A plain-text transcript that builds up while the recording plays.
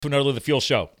To another Live the Fuel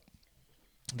show.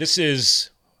 This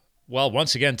is, well,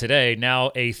 once again today,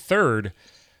 now a third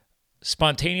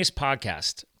spontaneous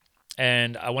podcast.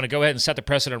 And I want to go ahead and set the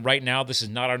precedent right now. This is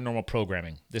not our normal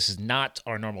programming. This is not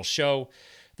our normal show.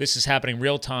 This is happening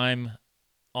real time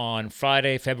on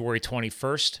Friday, February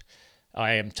 21st.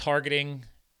 I am targeting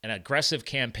an aggressive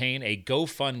campaign, a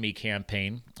GoFundMe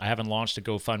campaign. I haven't launched a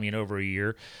GoFundMe in over a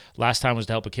year. Last time was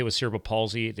to help a kid with cerebral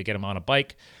palsy to get him on a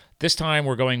bike. This time,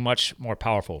 we're going much more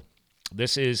powerful.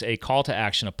 This is a call to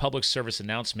action, a public service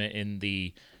announcement in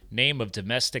the name of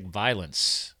domestic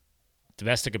violence,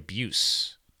 domestic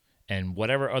abuse, and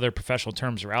whatever other professional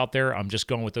terms are out there. I'm just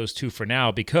going with those two for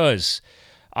now because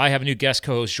I have a new guest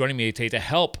co-host joining me today to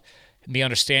help me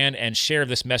understand and share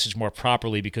this message more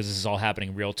properly because this is all happening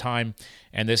in real time.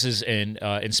 And this is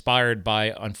inspired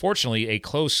by, unfortunately, a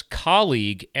close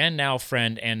colleague and now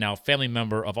friend and now family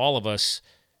member of all of us,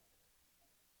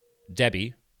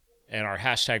 Debbie, and our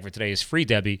hashtag for today is Free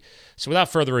Debbie. So without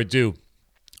further ado,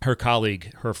 her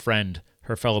colleague, her friend,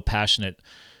 her fellow passionate,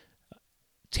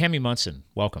 Tammy Munson,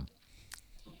 welcome.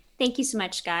 Thank you so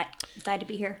much, Scott. Glad to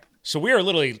be here. So we are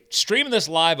literally streaming this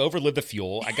live over Live the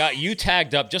Fuel. I got you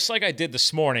tagged up just like I did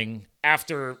this morning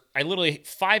after,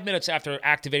 5 minutes after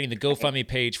activating the GoFundMe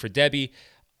page for Debbie,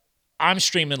 I'm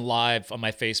streaming live on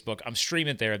my Facebook. I'm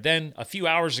streaming there. Then a few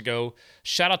hours ago,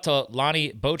 shout out to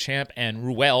Lonnie Beauchamp and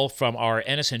Ruel from our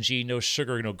NSNG No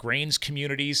Sugar, No Grains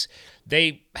communities.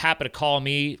 They happened to call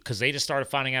me because they just started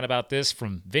finding out about this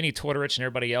from Vinny Tortorich and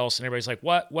everybody else. And everybody's like,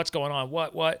 what's going on?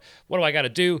 What do I got to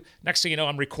do? Next thing you know,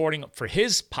 I'm recording for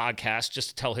his podcast just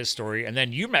to tell his story. And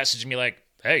then you messaged me like,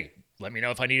 hey, let me know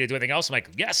if I need to do anything else. I'm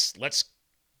like, yes, let's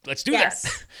do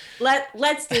yes. that.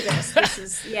 Let's do this. This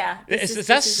is, yeah. Does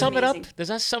that sum it up? Does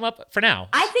that sum up for now?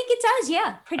 I think it does,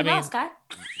 yeah. Pretty well, Scott.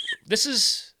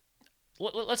 Let's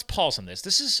pause on this.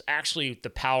 This is actually the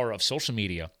power of social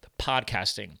media,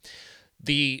 podcasting,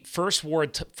 the first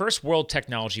world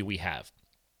technology we have.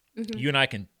 Mm-hmm. You and I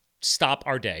can stop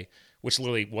our day, which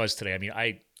literally was today. I mean,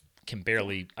 I don't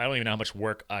even know how much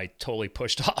work I totally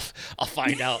pushed off. I'll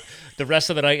find out the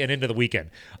rest of the night and into the weekend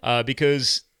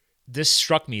because this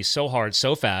struck me so hard,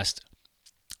 so fast,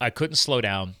 I couldn't slow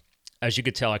down. As you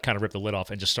could tell, I kind of ripped the lid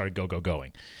off and just started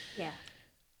going. Yeah.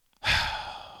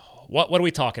 What are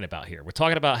we talking about here? We're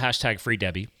talking about hashtag Free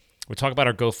Debbie. We're talking about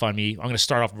our GoFundMe. I'm going to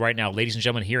start off right now. Ladies and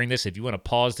gentlemen, hearing this, if you want to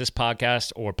pause this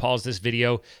podcast or pause this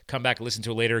video, come back and listen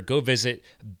to it later, go visit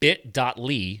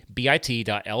bit.ly,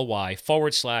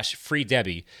 bit.ly/Free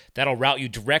Debbie. That'll route you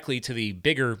directly to the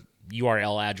bigger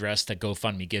URL address that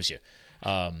GoFundMe gives you.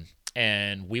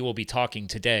 And we will be talking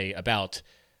today about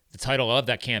the title of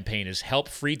that campaign is Help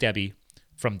Free Debbie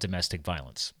from Domestic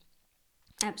Violence.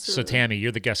 Absolutely. So Tammy,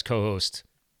 you're the guest co-host.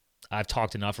 I've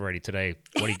talked enough already today.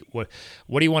 What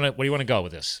do you want to go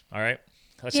with this? All right,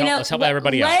 let's help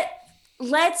everybody out.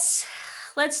 Let's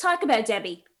talk about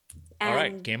Debbie. And all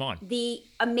right, game on. The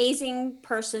amazing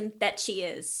person that she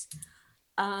is.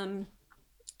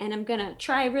 And I'm going to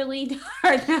try really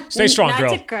hard Stay strong, not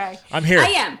girl. to cry. I'm here. I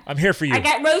am. I'm here for you. I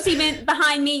got Rosie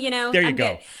behind me, There you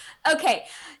go. Good. Okay.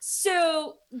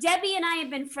 So Debbie and I have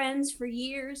been friends for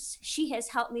years. She has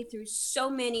helped me through so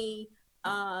many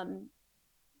times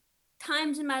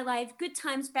in my life, good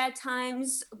times, bad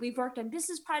times. We've worked on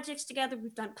business projects together.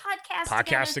 We've done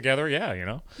podcasts together.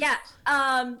 Yeah, Yeah.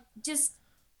 Just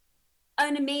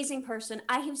an amazing person.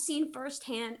 I have seen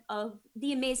firsthand of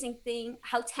the amazing thing,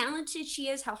 how talented she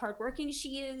is, how hardworking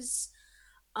she is,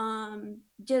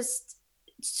 just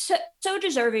so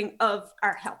deserving of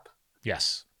our help.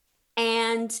 Yes.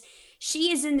 And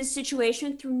she is in this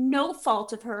situation through no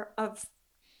fault of her.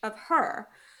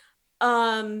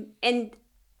 And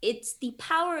it's the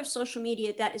power of social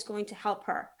media that is going to help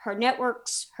her. Her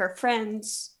networks, her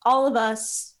friends, all of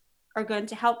us are going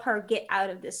to help her get out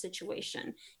of this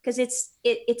situation because it's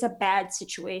a bad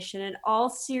situation. In all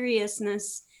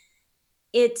seriousness,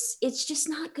 it's just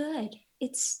not good.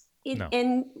 No.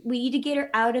 And we need to get her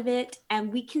out of it,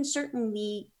 and we can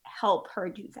certainly help her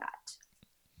do that.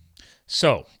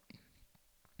 So,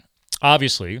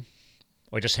 obviously,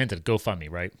 I just hinted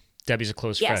GoFundMe, right? Debbie's a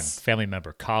close friend, family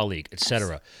member, colleague,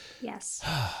 etc. Yes.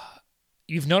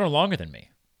 You've known her longer than me.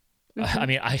 Mm-hmm. I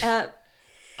mean, I've known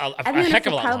her for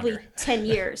probably longer. 10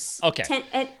 years. Okay.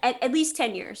 At least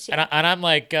 10 years. Yeah. And I'm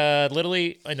like,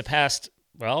 literally in the past,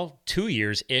 2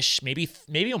 years-ish,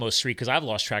 maybe almost 3, because I've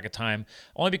lost track of time,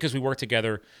 only because we work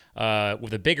together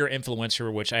with a bigger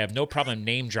influencer, which I have no problem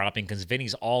name dropping because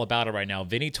Vinny's all about it right now.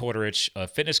 Vinny Tortorich,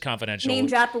 Fitness Confidential. Name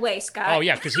drop away, Scott. Oh,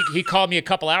 yeah, because he called me a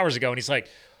couple hours ago, and he's like,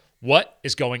 what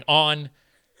is going on?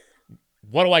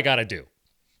 What do I got to do?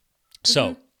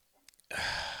 So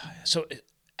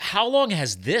how long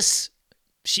has this?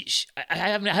 I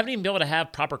haven't even been able to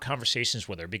have proper conversations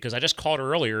with her because I just called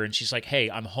her earlier and she's like, "Hey,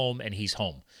 I'm home and he's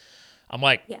home." I'm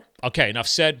like, Yeah. "Okay, enough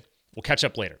said. We'll catch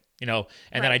up later." And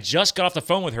then I just got off the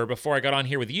phone with her before I got on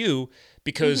here with you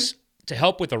because to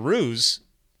help with the ruse,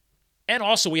 and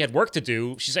also we had work to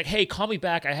do. She's like, "Hey, call me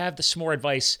back. I have some more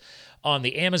advice on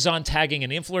the Amazon tagging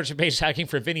and influencer page tagging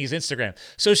for Vinny's Instagram."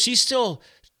 So she's still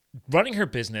running her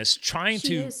business, trying She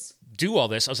to is do all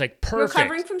this. I was like, perfect.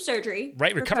 recovering from surgery.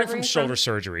 Right, recovering from shoulder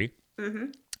surgery.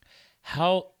 Mm-hmm.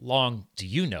 How long do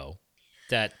you know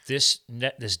that this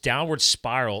downward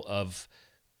spiral of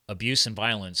abuse and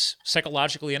violence,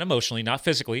 psychologically and emotionally, not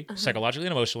physically, psychologically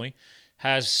and emotionally,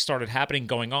 has started happening,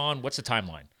 going on? What's the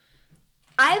timeline?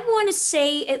 I want to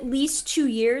say at least 2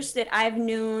 years that I've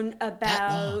known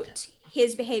about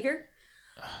his behavior,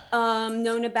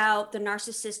 known about the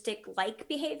narcissistic like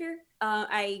behavior.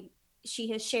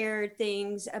 She has shared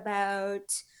things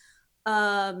about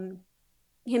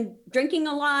him drinking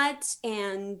a lot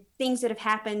and things that have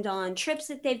happened on trips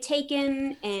that they've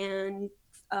taken and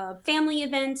family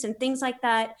events and things like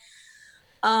that.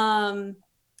 And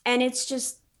it's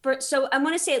just so I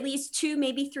want to say at least 2,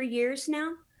 maybe 3 years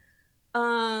now.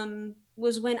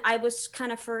 Was when I was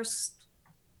kind of first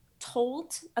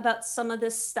told about some of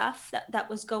this stuff that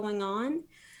was going on.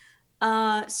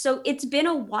 So it's been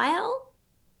a while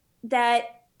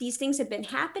that these things have been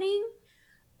happening.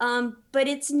 But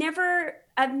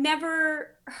I've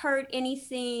never heard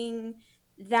anything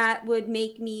that would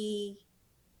make me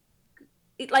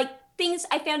like things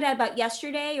I found out about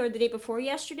yesterday or the day before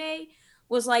yesterday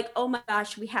was like, oh my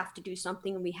gosh, we have to do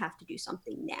something and we have to do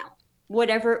something now.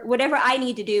 Whatever I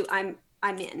need to do, I'm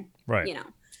in. Right.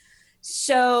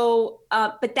 So,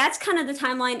 but that's kind of the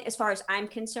timeline as far as I'm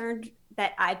concerned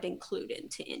that I've been clued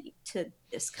to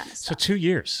this kind of stuff. So 2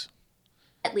 years,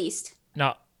 at least.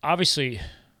 Now, obviously,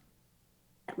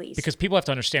 at least because people have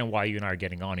to understand why you and I are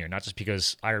getting on here, not just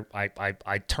because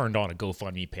I turned on a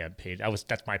GoFundMe page.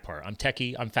 That's my part. I'm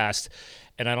techie, I'm fast,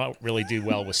 and I don't really do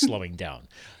well with slowing down.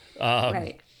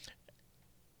 Right.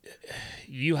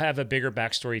 You have a bigger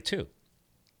backstory too.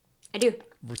 I do.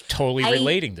 We're totally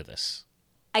relating to this.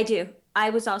 I do. I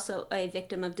was also a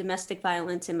victim of domestic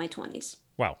violence in my 20s.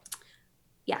 Wow.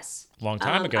 Yes. Long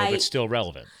time ago, but still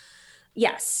relevant.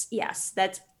 Yes.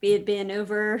 That's been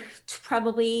over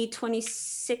probably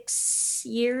 26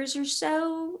 years or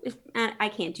so. I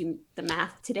can't do the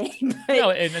math today.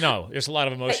 But, no, there's a lot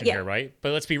of emotion here, right?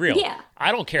 But let's be real. Yeah.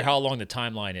 I don't care how long the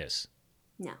timeline is.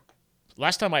 No.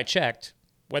 Last time I checked,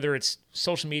 whether it's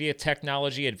social media,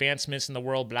 technology, advancements in the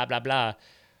world, blah, blah, blah,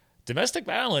 domestic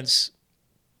violence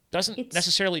doesn't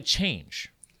necessarily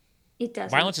change. It doesn't.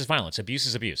 Violence is violence. Abuse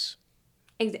is abuse.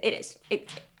 It is.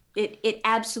 It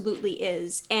absolutely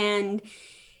is. And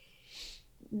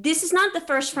this is not the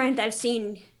first friend I've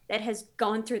seen that has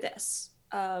gone through this.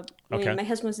 When my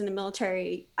husband was in the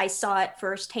military, I saw it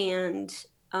firsthand.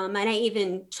 And I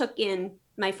even took in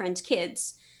my friend's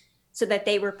kids so that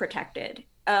they were protected.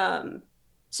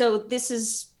 So this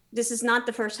is not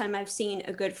the first time I've seen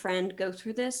a good friend go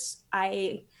through this.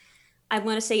 I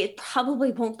want to say it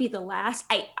probably won't be the last.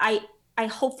 I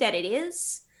hope that it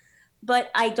is,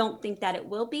 but I don't think that it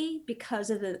will be because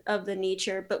of the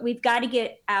nature. But we've got to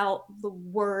get out the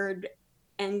word,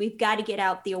 and we've got to get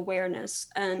out the awareness,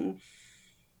 and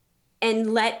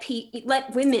let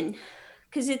women,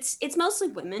 because it's mostly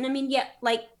women. I mean, yeah,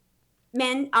 like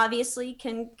men obviously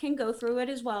can go through it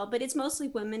as well, but it's mostly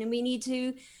women, and we need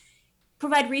to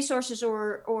provide resources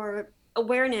or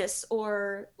awareness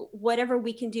or whatever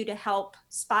we can do to help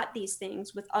spot these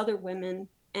things with other women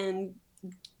and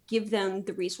give them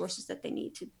the resources that they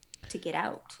need to get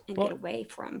out and get away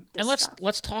from this stuff.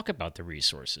 Let's talk about the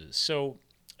resources. So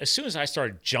as soon as I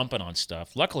started jumping on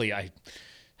stuff, luckily I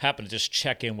happened to just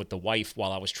check in with the wife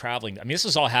while I was traveling. I mean, this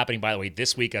is all happening, by the way,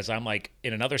 this week as I'm like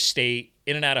in another state,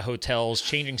 in and out of hotels,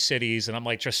 changing cities, and I'm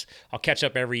like, I'll catch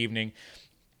up every evening.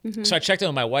 Mm-hmm. So I checked in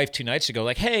with my wife 2 nights ago,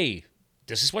 like, hey,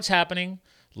 this is what's happening.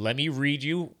 Let me read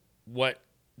you what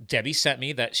Debbie sent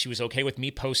me that she was okay with me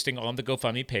posting on the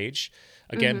GoFundMe page.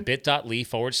 Again,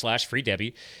 bit.ly/free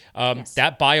Debbie. Yes.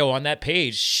 That bio on that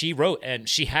page, she wrote, and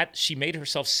she made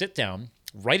herself sit down,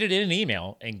 write it in an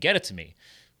email, and get it to me.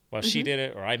 Well, she did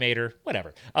it, or I made her,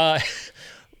 whatever.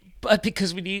 But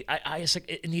because it's like,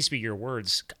 it needs to be your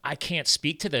words. I can't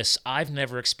speak to this. I've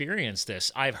never experienced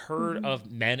this. I've heard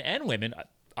of men and women.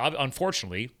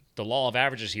 Unfortunately, the law of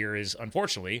averages here is,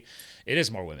 unfortunately, it is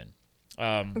more women.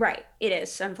 Right. It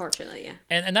is, unfortunately, yeah.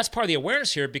 And that's part of the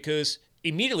awareness here, because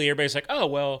immediately everybody's like, oh,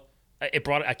 well,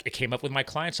 it came up with my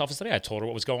client's office today. I told her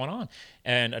what was going on,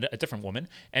 and a different woman.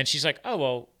 And she's like, oh,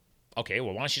 well, okay,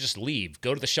 well, why don't you just leave,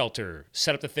 go to the shelter,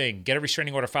 set up the thing, get a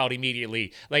restraining order filed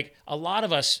immediately. Like a lot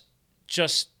of us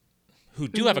just who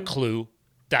do have a clue,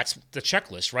 that's the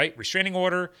checklist, right? Restraining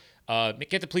order,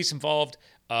 get the police involved,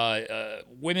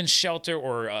 women's shelter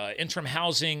or interim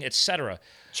housing, etc.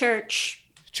 Church,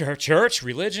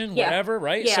 religion, whatever,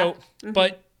 right? Yeah. So,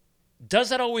 but does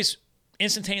that always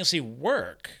instantaneously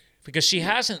work? Because she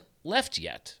hasn't left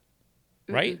yet,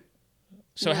 right?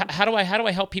 So how do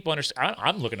I help people understand?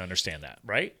 I'm looking to understand that,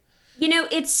 right?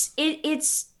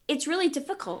 It's really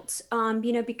difficult,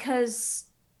 because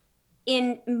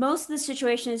in most of the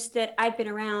situations that I've been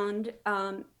around,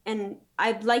 and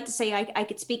I'd like to say I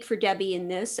could speak for Debbie in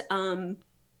this,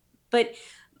 but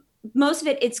most of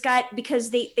it, it's got,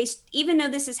 because they even though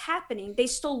this is happening, they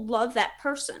still love that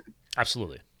person,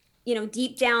 Absolutely.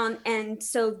 deep down, and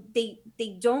so they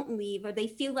don't leave, or they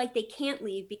feel like they can't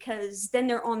leave because then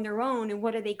they're on their own, and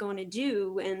what are they going to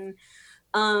do? And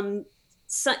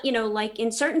so like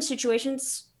in certain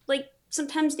situations, like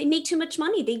sometimes they make too much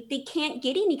money, they can't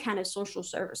get any kind of social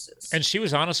services. And she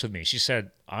was honest with me. She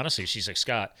said, honestly, she's like,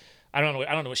 Scott, I don't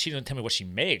know what she didn't tell me what she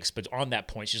makes, but on that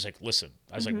point, she's like, listen.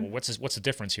 I was like, well, what's the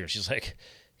difference here? She's like,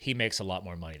 he makes a lot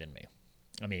more money than me.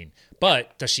 I mean,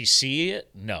 but does she see it?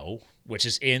 No, which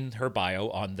is in her bio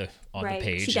on the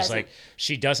page. She's like,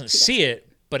 she doesn't see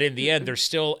it, but in the end, there's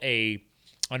still a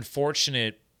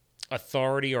unfortunate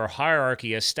authority or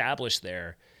hierarchy established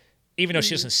there, even though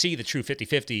she doesn't see the true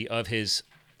 50-50 of his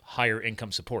higher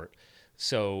income support.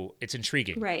 So it's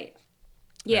intriguing. Right.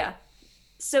 Yeah.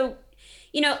 So,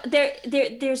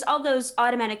 there's all those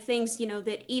automatic things,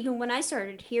 that even when I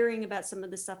started hearing about some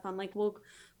of the stuff, I'm like, well,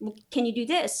 can you do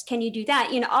this? Can you do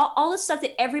that? All the stuff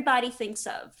that everybody thinks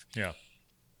of. Yeah.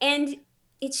 And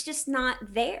it's just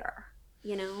not there,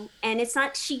 and it's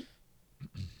not,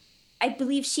 I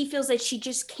believe she feels like she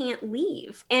just can't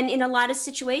leave. And in a lot of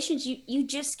situations, you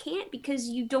just can't, because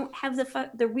you don't have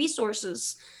the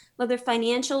resources, whether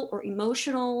financial or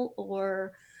emotional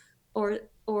or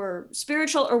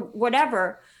spiritual or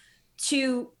whatever,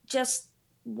 to just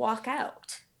walk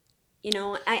out.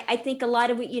 I think a lot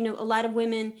of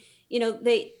women,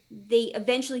 they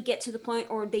eventually get to the point,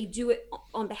 or they do it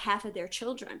on behalf of their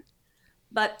children.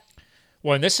 But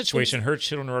well, in this situation, her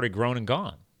children are already grown and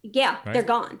gone. Yeah, right? They're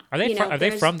gone. Are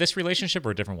they from this relationship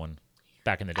or a different one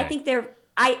back in the day? I think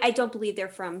I don't believe they're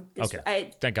from this.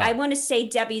 Okay. Thank God. I want to say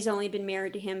Debbie's only been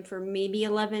married to him for maybe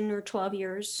 11 or 12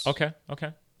 years. Okay.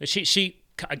 She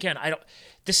again,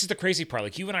 this is the crazy part.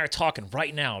 Like, you and I are talking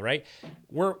right now, right?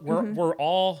 We're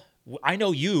all, I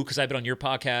know you because I've been on your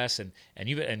podcast and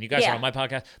you guys are on my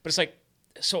podcast, but it's like,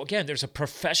 so again, there's a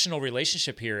professional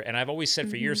relationship here, and I've always said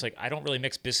for years, like, I don't really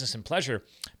mix business and pleasure,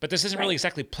 but this isn't really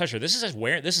exactly pleasure. This is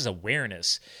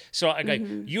awareness. So like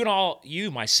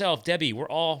you, myself, Debbie, we're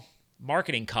all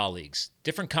marketing colleagues,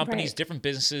 different companies, different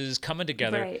businesses coming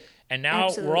together, and now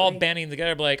we're all banding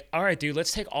together, like, all right, dude,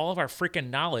 let's take all of our freaking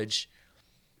knowledge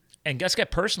and let's get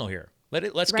personal here.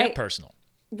 Let's get personal.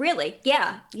 Really,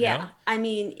 yeah. I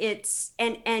mean, it's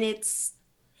and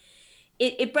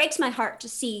it breaks my heart to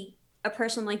see a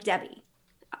person like Debbie,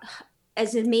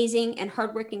 as amazing and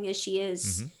hardworking as she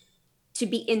is, to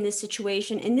be in this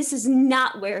situation. And this is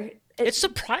not where it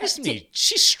surprised me.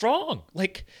 She's strong.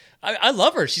 Like, I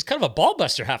love her. She's kind of a ball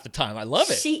buster half the time. I love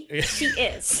it. She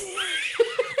is.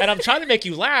 And I'm trying to make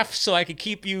you laugh so I can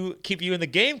keep you in the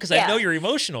game, because I know you're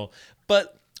emotional.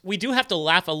 But we do have to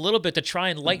laugh a little bit to try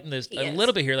and lighten this a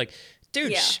little bit here. Like,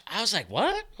 dude, I was like,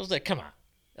 what? I was like, come on.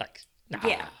 Like, nah.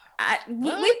 Yeah.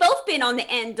 We've both been on the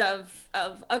end of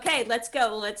okay, let's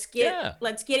go, let's get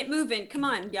it moving, come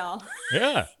on, y'all.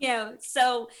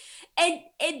 So and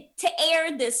to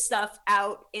air this stuff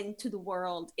out into the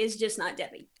world is just not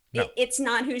Debbie. No. It's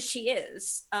not who she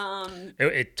is.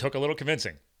 It took a little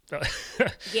convincing.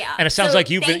 Yeah. And it sounds like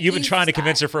you've been trying to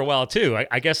convince her for a while too.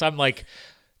 I guess I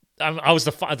was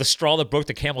the straw that broke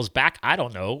the camel's back. I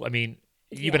don't know. I mean,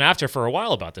 you've been after for a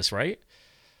while about this, right?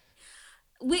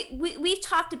 We've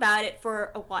talked about it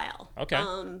for a while. Okay.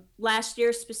 Last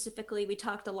year specifically, we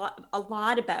talked a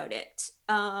lot about it.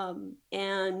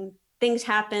 And things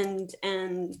happened,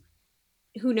 and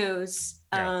who knows?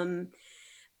 Yeah.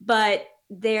 But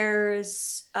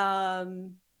there's, I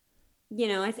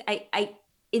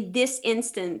in this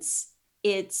instance,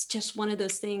 it's just one of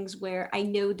those things where I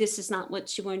know this is not what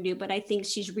she wanted to do, but I think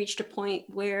she's reached a point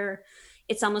where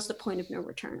it's almost a point of no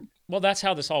return. Well, that's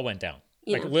how this all went down.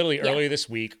 Like, literally earlier this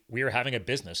week, we were having a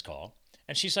business call,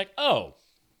 and she's like, oh,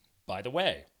 by the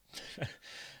way.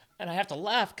 And I have to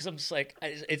laugh because I'm just like,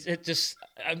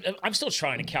 I'm still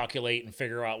trying to calculate and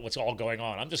figure out what's all going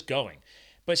on. I'm just going.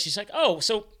 But she's like, oh,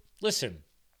 so listen,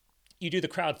 you do the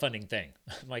crowdfunding thing.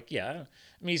 I'm like, yeah.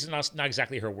 I mean, it's not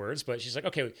exactly her words, but she's like,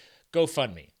 okay,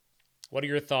 GoFundMe. What are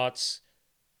your thoughts?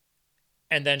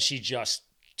 And then she just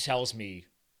tells me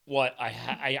what I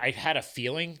had a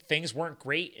feeling things weren't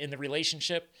great in the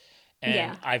relationship. And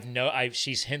Yeah.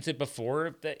 she's hinted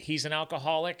before that he's an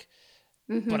alcoholic,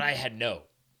 but I had no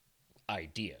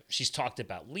idea. She's talked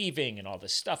about leaving and all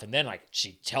this stuff. And then like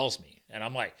she tells me, and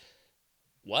I'm like,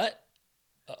 what?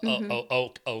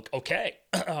 Okay.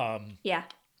 Yeah.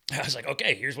 I was like,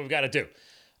 okay, here's what we got to do.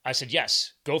 I said,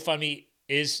 yes, GoFundMe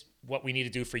is what we need to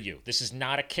do for you. This is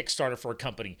not a Kickstarter for a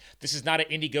company. This is not an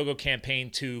Indiegogo campaign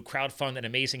to crowdfund an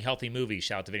amazing, healthy movie.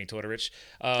 Shout out to Vinny Tortorich,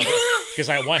 because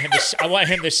I want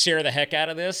him to share the heck out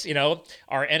of this. You know,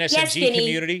 our Yes, NSMG Vinny.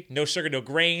 community, No Sugar, No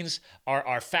Grains,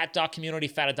 our Fat Doc community,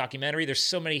 Fat a Documentary. There's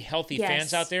so many healthy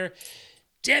fans out Yes. there.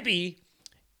 Debbie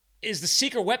is the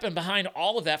secret weapon behind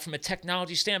all of that from a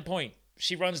technology standpoint.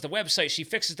 She runs the website. She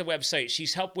fixes the website.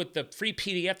 She's helped with the free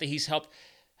PDF that he's helped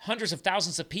hundreds of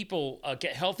thousands of people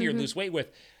get healthier and lose weight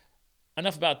with.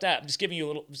 Enough about that. I'm just giving you a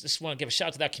little, just want to give a shout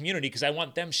out to that community because I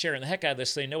want them sharing the heck out of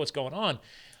this so they know what's going on.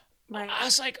 Right. I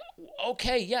was like,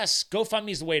 okay, yes, GoFundMe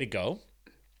is the way to go.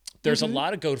 There's a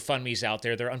lot of GoFundMes out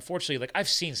there. They're unfortunately, like, I've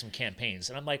seen some campaigns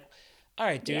and I'm like, all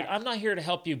right, dude, Yeah. I'm not here to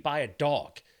help you buy a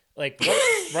dog. Like,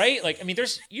 what, right? Like, I mean,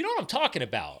 you know what I'm talking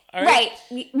about. All right.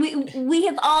 Right. We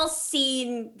have all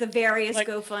seen the various Like,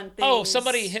 GoFund things. oh,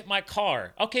 somebody hit my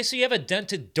car. Okay, so you have a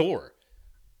dented door.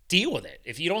 Deal with it.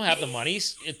 If you don't have the money,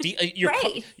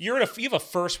 Right. you have a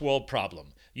first world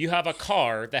problem. You have a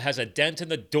car that has a dent in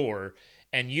the door,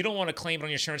 and you don't want to claim it on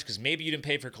your insurance because maybe you didn't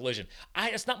pay for collision.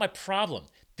 It's not my problem.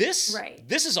 This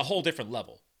is a whole different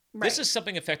level. This is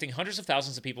something affecting hundreds of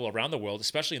thousands of people around the world,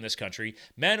 especially in this country.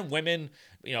 Men, women,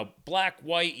 black,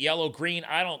 white, yellow, green,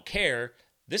 I don't care.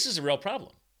 This is a real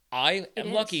problem. I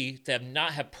am lucky to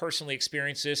not have personally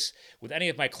experienced this with any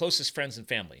of my closest friends and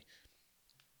family.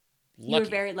 You're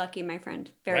very lucky, my friend.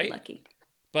 Very lucky.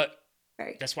 But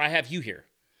Very. that's why I have you here.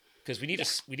 Because we need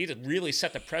to really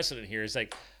set the precedent here. It's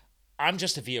like, I'm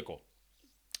just a vehicle.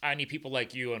 I need people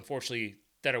like you, unfortunately,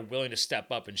 that are willing to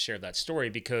step up and share that story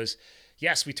because,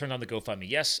 yes, we turned on the GoFundMe.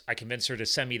 Yes, I convinced her to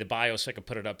send me the bio so I could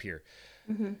put it up here.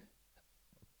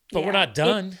 But we're not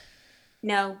done.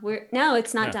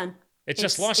 It's not done. It's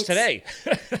just launched today.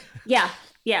 Yeah.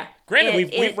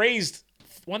 Granted, we've raised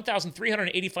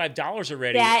 $1,385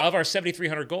 already of our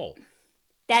 $7,300 goal.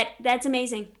 That's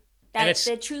amazing.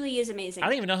 That truly is amazing. I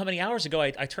don't even know how many hours ago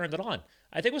I turned it on.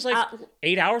 I think it was like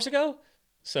 8 hours ago.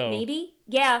 So maybe,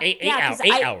 yeah, 8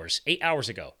 hours. 8 hours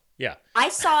ago. Yeah. I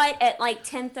saw it at like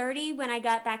 10:30 when I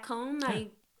got back home.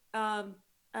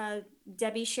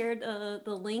 Debbie shared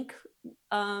the link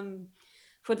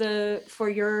for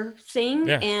your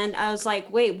thing, and I was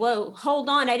like, wait, whoa, hold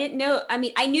on, I didn't know. I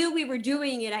mean, I knew we were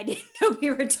doing it. I didn't know we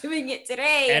were doing it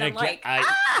today. And I'm like,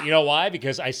 you know why?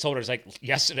 Because I told her, it's like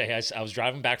yesterday, I was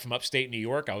driving back from upstate New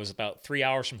York. I was about 3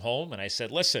 hours from home, and I said,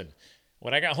 listen,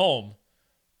 when I got home,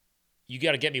 you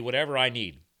got to get me whatever I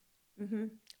need.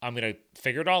 I'm going to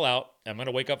figure it all out. I'm going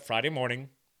to wake up Friday morning.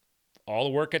 All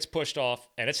the work gets pushed off,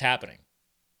 and it's happening.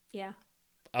 Yeah.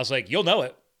 I was like, you'll know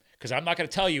it because I'm not going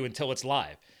to tell you until it's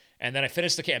live. And then I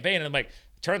finished the campaign, and I'm like,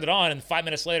 turned it on, and 5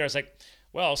 minutes later, I was like,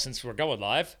 well, since we're going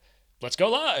live, let's go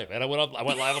live. And I went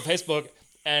live on Facebook,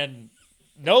 and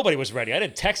nobody was ready. I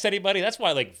didn't text anybody. That's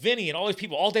why, like, Vinny and all these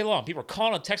people all day long, people were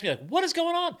calling and texting me like, what is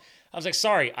going on? I was like,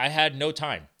 sorry, I had no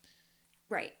time.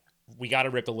 Right. We got to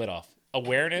rip the lid off.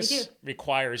 Awareness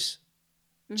requires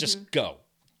just go.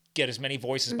 Get as many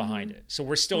voices behind it. So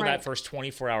we're still in that first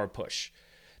 24-hour push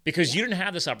because you didn't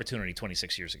have this opportunity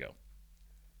 26 years ago.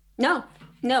 No.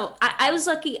 I was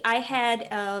lucky. I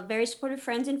had very supportive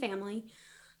friends and family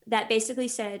that basically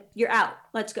said, you're out.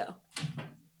 Let's go.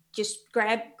 Just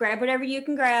grab whatever you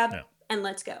can grab and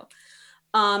let's go.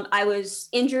 I was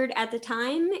injured at the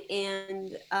time,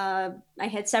 and I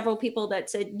had several people that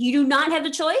said, you do not have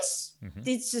a choice.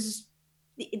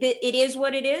 It is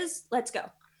what it is. Let's go.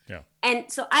 Yeah. And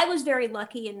so I was very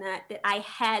lucky in that I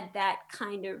had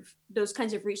those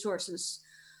kinds of resources,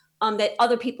 that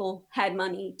other people had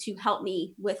money to help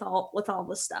me with all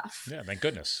the stuff. Yeah. Thank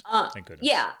goodness. Thank goodness.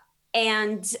 Yeah.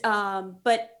 And,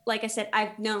 but like I said,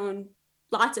 I've known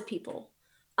lots of people,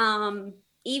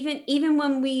 even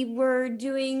when we were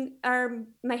doing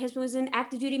my husband was in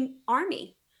active duty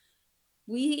Army.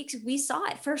 We saw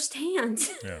it firsthand.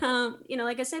 Yeah.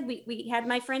 Like I said, we had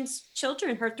my friend's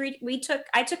children, I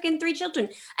took in 3 children.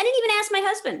 I didn't even ask my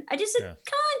husband. I just said, come on,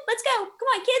 let's go. Come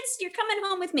on, kids, you're coming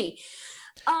home with me.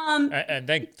 And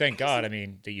thank God, I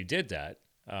mean, that you did that.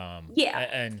 Yeah.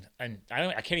 And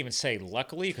I can't even say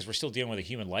luckily, because we're still dealing with a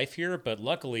human life here, but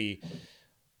luckily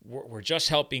we're just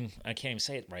helping. I can't even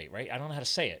say it right. I don't know how to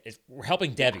say it. We're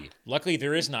helping Debbie. Luckily,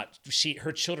 there is not.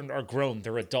 Her children are grown.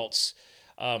 They're adults.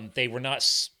 They were not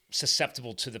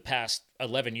susceptible to the past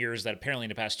 11 years that apparently in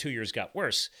the past 2 years got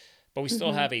worse. But we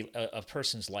still have a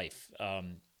person's life.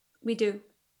 We do.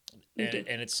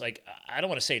 And it's like, I don't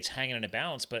want to say it's hanging in a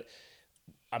balance, but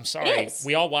I'm sorry.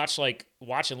 We all watch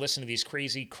and listen to these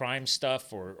crazy crime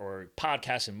stuff or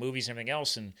podcasts and movies and everything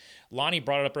else. And Lonnie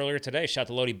brought it up earlier today. Shout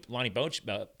out to Lonnie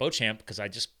Beauchamp, because I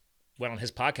just went on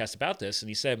his podcast about this, and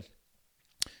he said,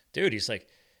 dude, he's like,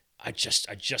 I just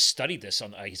studied this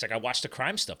he's like, I watched the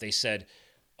crime stuff. They said,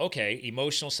 okay,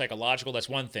 emotional, psychological, that's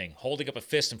one thing. Holding up a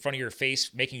fist in front of your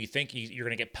face, making you think you're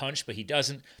going to get punched, but he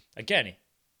doesn't. Again,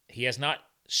 he has not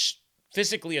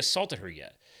physically assaulted her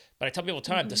yet. But I tell people all the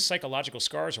time, the psychological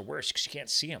scars are worse because you can't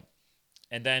see them.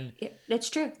 And then, that's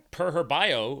true. Per her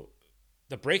bio,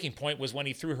 the breaking point was when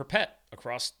he threw her pet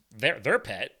across their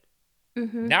pet.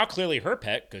 Now clearly her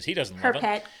pet, because he doesn't love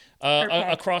him.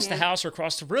 Across the house or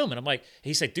across the room. And I'm like,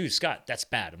 he's like, dude, Scott, that's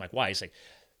bad. I'm like, why? He's like,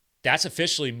 that's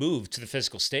officially moved to the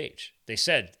physical stage. They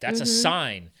said that's a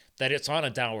sign that it's on a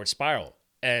downward spiral.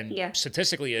 And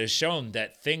statistically, it has shown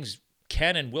that things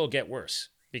can and will get worse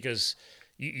because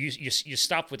you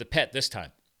stopped with the pet this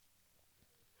time.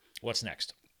 What's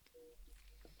next?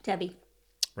 Debbie.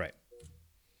 Right.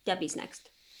 Debbie's next.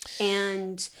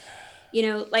 And, you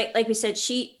know, like we said,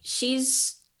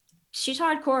 she's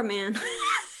hardcore, man.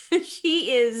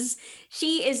 She is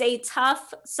a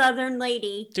tough Southern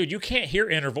lady. Dude, you can't hear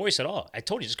in her voice at all. I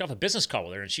told you, just got off a business call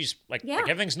with her, and she's like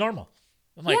everything's normal.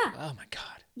 I'm like, oh my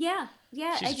God. Yeah.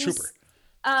 She's a trooper.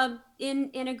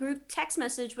 In a group text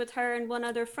message with her and one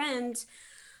other friend,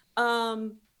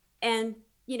 and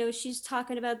you know, she's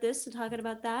talking about this and talking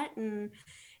about that,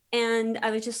 and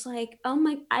I was just like, oh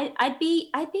my, I'd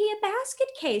be a basket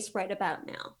case right about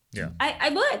now. Yeah, I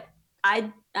would.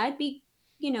 I'd be,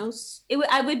 you know,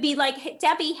 I would be like, hey,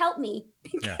 Debbie, help me,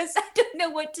 because I don't know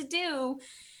what to do.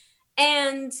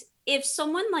 And if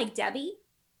someone like Debbie,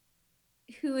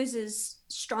 who is as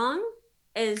strong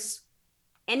as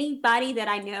anybody that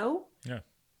I know,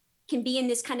 can be in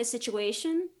this kind of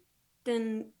situation,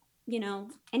 then, you know,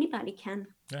 anybody can.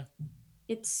 Yeah.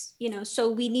 It's, you know,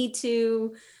 so we need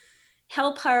to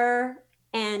help her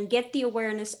and get the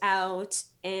awareness out,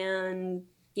 and,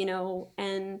 you know,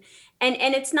 and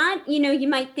it's not, you know, you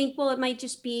might think, well, it might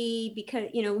just be because,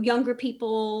 you know, younger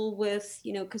people with,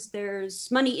 you know, because there's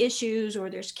money issues or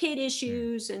there's kid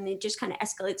issues, and it just kind of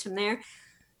escalates from there.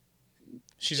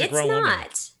 She's a grown woman.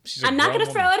 I'm not going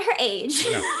to throw out her age.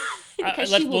 No.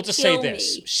 We'll just say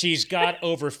this. She's got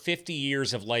over 50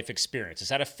 years of life experience. Is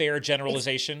that a fair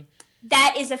generalization?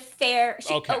 That is a fair,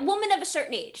 a woman of a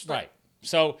certain age. Right.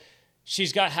 So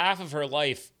she's got half of her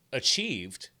life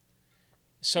achieved.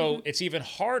 So it's even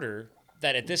harder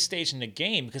that at this stage in the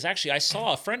game, because actually I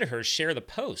saw a friend of hers share the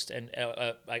post, and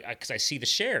because I see the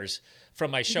shares from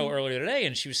my show earlier today,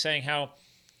 and she was saying how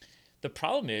the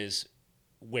problem is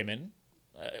women,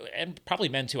 and probably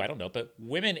men too, I don't know, but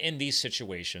women in these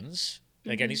situations,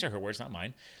 again, these are her words, not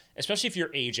mine, especially if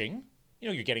you're aging, you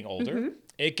know, you're getting older,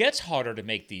 it gets harder to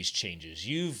make these changes.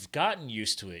 You've gotten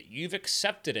used to it. You've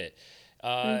accepted it.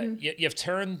 You've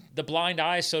turned the blind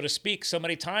eye, so to speak, so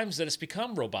many times that it's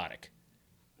become robotic.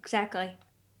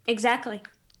 Exactly.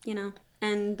 You know,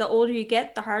 and the older you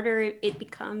get, the harder it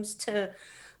becomes to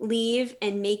leave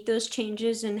and make those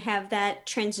changes and have that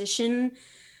transition.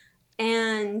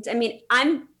 And I mean,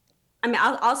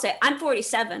 I'll say I'm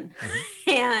 47,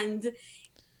 and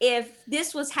if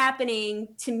this was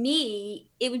happening to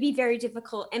me, it would be very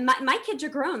difficult. And my kids are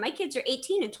grown. My kids are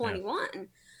 18 and 21.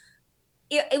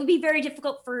 Yeah. It would be very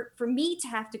difficult for me to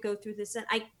have to go through this. And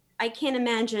I can't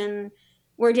imagine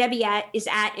where Debbie is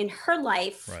at in her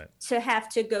life to have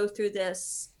to go through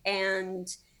this and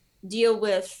deal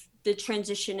with the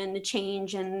transition and the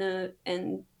change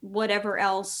and whatever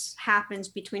else happens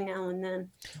between now and then.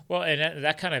 Well, and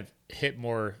that kind of hit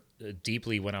more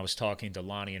deeply when I was talking to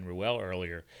Lonnie and Ruel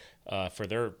earlier for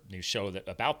their new show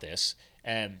about this.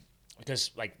 And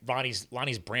because like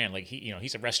Lonnie's brand, like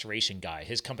he's a restoration guy.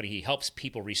 His company, he helps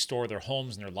people restore their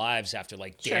homes and their lives after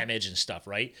like damage and stuff,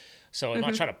 right? So I'm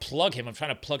not trying to plug him. I'm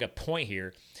trying to plug a point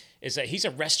here, is that he's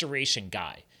a restoration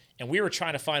guy. And we were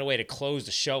trying to find a way to close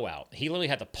the show out. He literally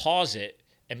had to pause it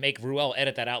and make Ruel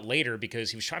edit that out later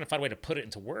because he was trying to find a way to put it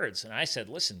into words. And I said,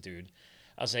 listen, dude,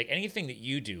 I was like, anything that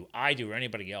you do, I do, or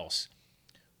anybody else,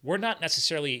 we're not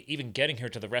necessarily even getting her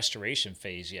to the restoration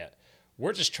phase yet.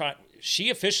 We're just trying. She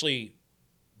officially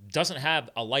doesn't have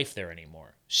a life there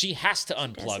anymore. She has to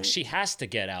unplug. She has to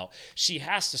get out. She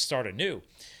has to start anew.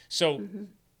 So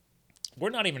we're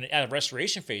not even at a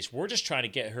restoration phase. We're just trying to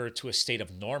get her to a state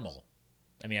of normal.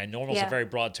 I mean, normal is a very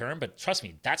broad term, but trust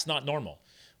me, that's not normal.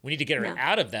 We need to get her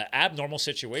out of that abnormal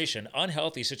situation,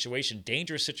 unhealthy situation,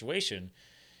 dangerous situation,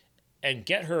 and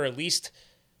get her at least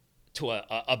to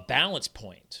a balance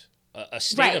point, a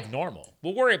state of normal.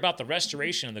 We'll worry about the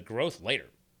restoration and the growth later.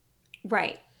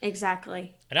 Right,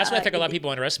 exactly. And that's what I think a lot of people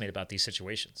underestimate about these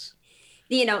situations.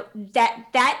 You know,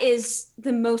 that is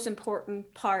the most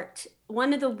important part.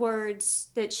 One of the words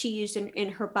that she used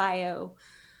in her bio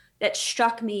that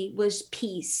struck me was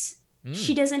peace.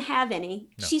 She doesn't have any.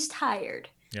 No. She's tired.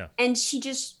 Yeah. And she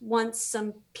just wants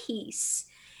some peace.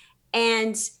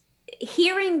 And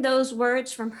hearing those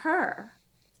words from her,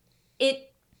 it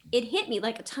hit me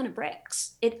like a ton of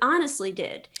bricks. It honestly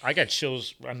did. I got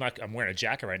chills. I'm wearing a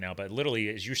jacket right now, but literally,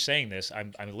 as you're saying this, I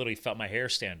literally felt my hair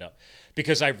stand up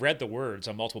because I've read the words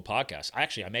on multiple podcasts.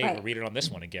 Actually, I may even read it on this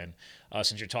one again,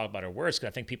 since you're talking about her words, because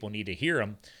I think people need to hear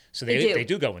them, so they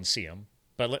do go and see them.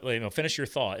 But finish your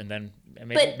thought, and then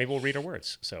maybe we'll read her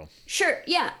words. So sure,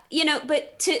 yeah,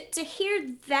 but to hear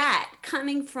that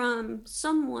coming from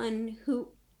someone who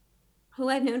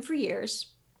I've known for years.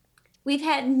 We've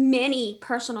had many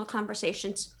personal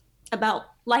conversations about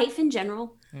life in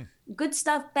general, good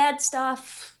stuff, bad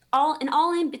stuff, all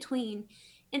in between.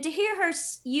 And to hear her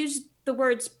use the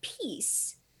words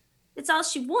peace, it's all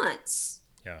she wants.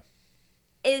 Yeah.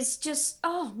 Is just,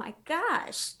 oh my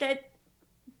gosh, that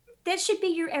should be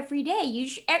your everyday.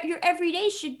 Your everyday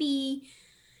should be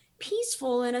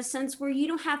peaceful in a sense where you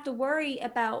don't have to worry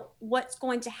about what's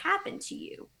going to happen to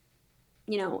you.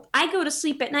 I go to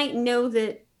sleep at night and know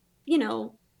that,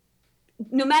 no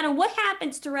matter what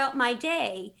happens throughout my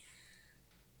day,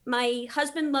 my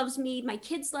husband loves me, my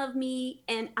kids love me,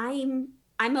 and I'm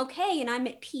okay and I'm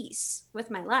at peace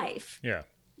with my life. Yeah.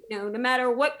 No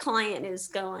matter what client is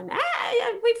going, we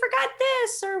forgot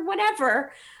this or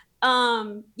whatever.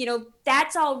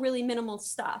 That's all really minimal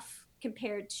stuff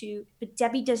compared to, but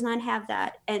Debbie does not have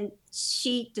that, and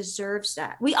she deserves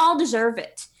that. We all deserve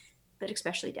it, but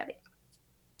especially Debbie.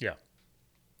 Yeah.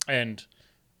 And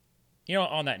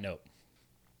on that note,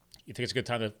 you think it's a good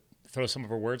time to throw some of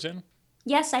her words in?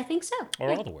 Yes, I think so.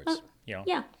 Or all the words,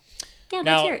 Yeah.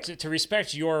 Now, to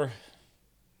respect your,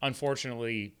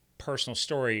 unfortunately, personal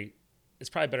story, it's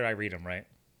probably better I read them, right?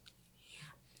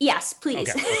 Yes, please.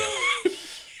 Okay.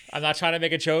 I'm not trying to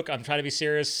make a joke. I'm trying to be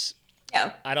serious.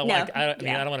 No. I don't want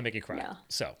to make you cry. No.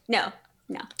 So. No.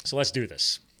 So let's do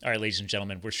this. All right, ladies and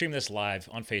gentlemen, we're streaming this live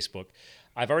on Facebook.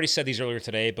 I've already said these earlier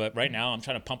today, but right now I'm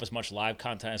trying to pump as much live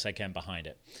content as I can behind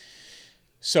it.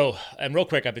 So, and real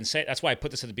quick, I've been saying, that's why I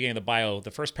put this at the beginning of the bio.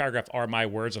 The first paragraph are my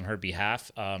words on her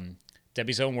behalf.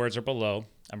 Debbie's own words are below.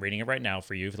 I'm reading it right now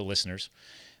for you, for the listeners.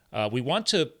 We want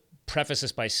to preface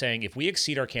this by saying if we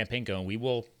exceed our campaign goal, we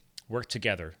will work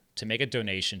together to make a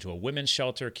donation to a women's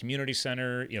shelter, community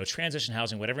center, transition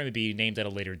housing, whatever it may be, named at a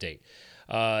later date.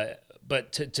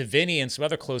 But to Vinny and some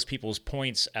other close people's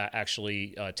points,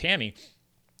 Tammy,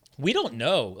 we don't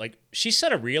know. Like, she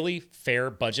set a really fair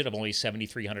budget of only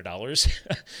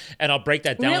 $7,300, and I'll break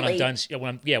that down when I'm done.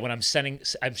 When I'm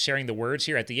sharing the words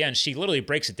here at the end. She literally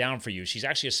breaks it down for you. She's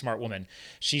actually a smart woman.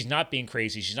 She's not being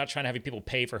crazy. She's not trying to have people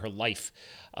pay for her life.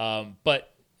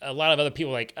 But a lot of other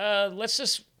people are like,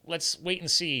 let's wait and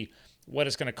see what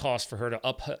it's going to cost for her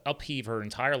to upheave her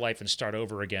entire life and start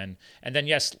over again. And then,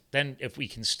 then if we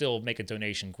can still make a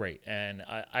donation, great. And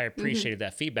I appreciated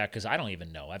that feedback because I don't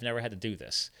even know. I've never had to do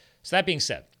this. So that being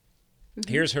said,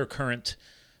 here's her current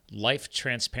life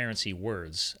transparency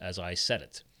words as I said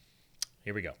it.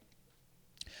 Here we go.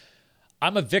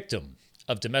 I'm a victim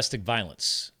of domestic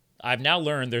violence. I've now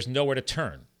learned there's nowhere to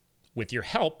turn. With your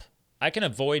help, I can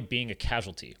avoid being a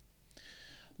casualty.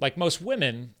 Like most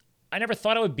women, I never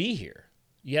thought I would be here.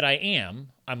 Yet I am.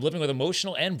 I'm living with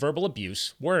emotional and verbal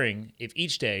abuse, worrying if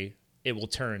each day it will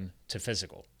turn to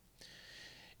physical.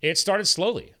 It started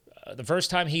slowly. The first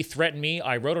time he threatened me,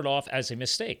 I wrote it off as a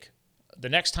mistake. The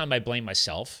next time I blamed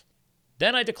myself.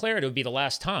 Then I declared it would be the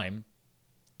last time.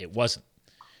 It wasn't.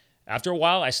 After a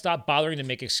while, I stopped bothering to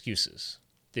make excuses.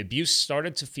 The abuse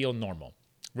started to feel normal.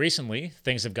 Recently,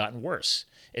 things have gotten worse.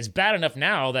 It's bad enough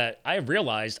now that I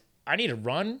realized I need to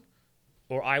run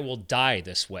or I will die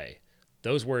this way.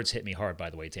 Those words hit me hard, by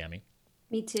the way, Tammy.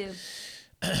 Me too.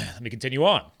 Let me continue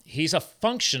on. He's a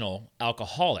functional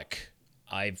alcoholic.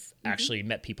 I've actually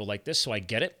met people like this, so I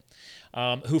get it,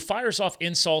 who fires off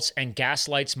insults and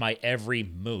gaslights my every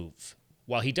move.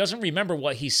 While he doesn't remember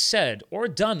what he said or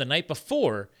done the night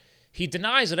before, he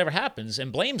denies it ever happens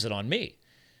and blames it on me.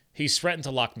 He's threatened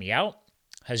to lock me out,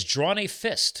 has drawn a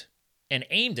fist and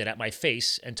aimed it at my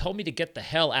face and told me to get the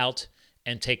hell out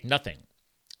and take nothing.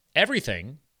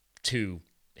 Everything to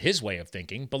his way of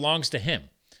thinking, belongs to him.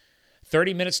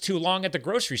 30 minutes too long at the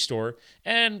grocery store,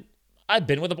 and I've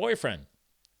been with a boyfriend.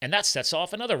 And that sets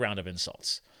off another round of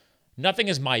insults. Nothing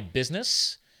is my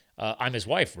business. I'm his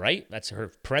wife, right? That's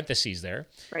her parentheses there.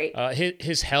 Right.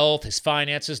 His health, his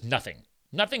finances, nothing.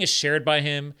 Nothing is shared by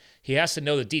him. He has to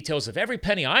know the details of every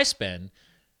penny I spend.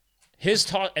 His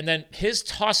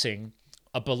tossing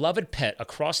a beloved pet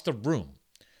across the room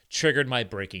triggered my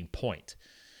breaking point.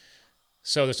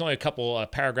 So there's only a couple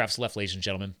paragraphs left, ladies and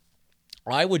gentlemen.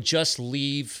 I would just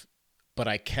leave, but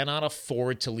I cannot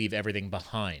afford to leave everything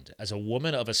behind. As a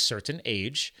woman of a certain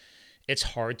age, it's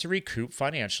hard to recoup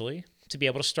financially to be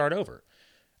able to start over.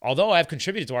 Although I have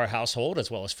contributed to our household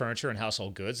as well as furniture and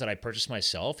household goods that I purchased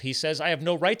myself, he says I have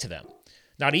no right to them,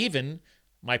 not even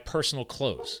my personal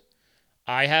clothes.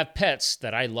 I have pets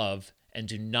that I love and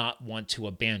do not want to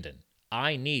abandon.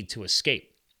 I need to escape.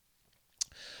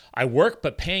 I work,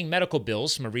 but paying medical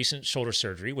bills from a recent shoulder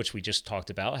surgery, which we just talked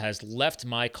about, has left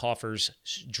my coffers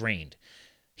drained.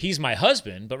 He's my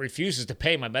husband, but refuses to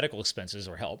pay my medical expenses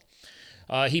or help.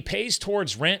 He pays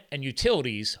towards rent and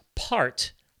utilities,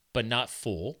 part, but not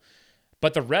full.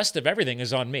 But the rest of everything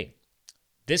is on me.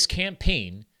 This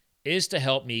campaign is to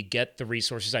help me get the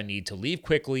resources I need to leave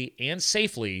quickly and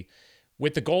safely,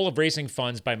 with the goal of raising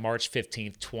funds by March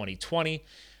 15th, 2020.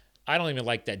 I don't even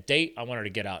like that date. I want her to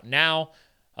get out now.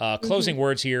 Closing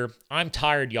words here. I'm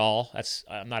tired, y'all.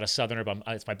 I'm not a Southerner, but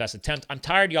it's my best attempt. I'm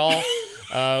tired, y'all.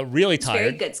 Really tired.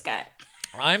 Very good, Scott.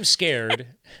 I'm scared.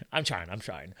 I'm trying.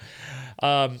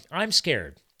 I'm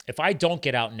scared. If I don't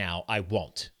get out now, I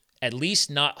won't. At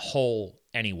least not whole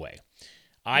anyway.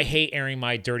 I hate airing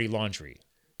my dirty laundry.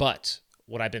 But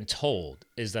what I've been told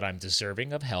is that I'm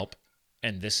deserving of help,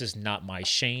 and this is not my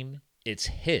shame. It's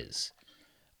his.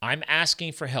 I'm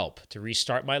asking for help to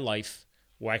restart my life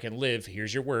where I can live,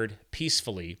 here's your word,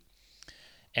 peacefully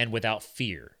and without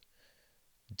fear.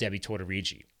 Debbie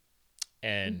Tortorigi.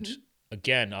 And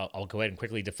again, I'll go ahead and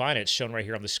quickly define it. It's shown right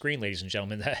here on the screen, ladies and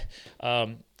gentlemen, that,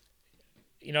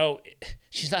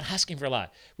 she's not asking for a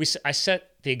lot. I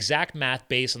set the exact math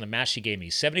based on the math she gave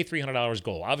me, $7,300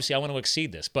 goal. Obviously, I want to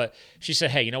exceed this, but she said,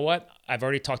 hey, you know what? I've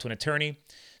already talked to an attorney,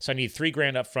 so I need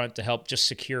 $3,000 up front to help just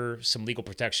secure some legal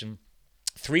protection.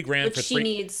 $3,000 Which for she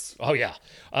needs. Oh yeah,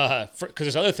 because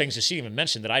there's other things that she didn't even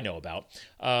mentioned that I know about.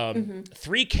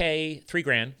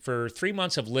 $3,000 for 3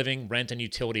 months of living, rent, and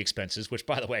utility expenses. Which,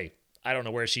 by the way, I don't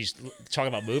know where she's talking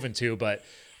about moving to, but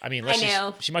I mean,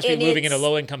 she must be moving into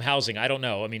low-income housing. I don't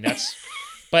know. I mean, that's.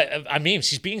 But I mean,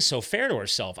 she's being so fair to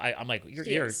herself. I'm like,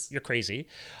 you're crazy.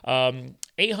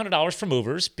 $800 for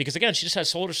movers because again, she just has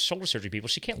shoulder surgery. People,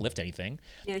 she can't lift anything.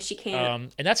 No, she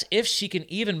can't. And that's if she can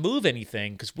even move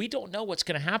anything, because we don't know what's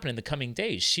going to happen in the coming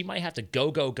days. She might have to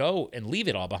go and leave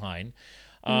it all behind.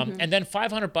 And then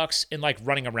 $500 in like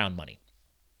running around money.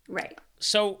 Right.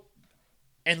 So,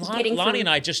 and Lonnie and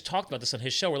I just talked about this on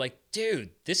his show. We're like, dude,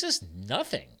 this is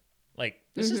nothing. Like,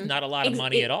 this is not a lot of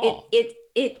money at all.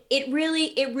 It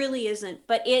really isn't,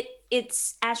 but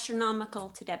it's astronomical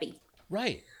to Debbie.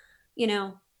 Right.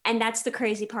 And that's the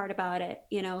crazy part about it.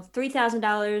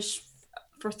 $3,000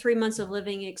 for 3 months of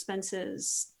living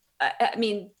expenses. I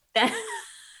mean, that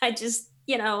I just,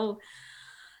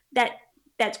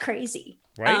 that's crazy.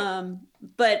 Right.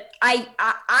 But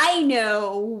I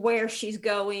know where she's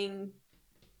going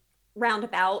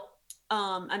roundabout.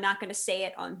 I'm not going to say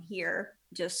it on here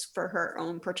just for her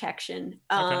own protection.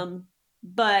 Okay.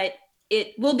 But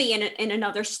it will be in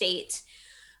another state.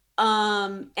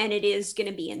 And it is going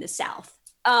to be in the South.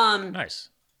 Nice.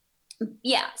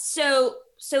 Yeah. So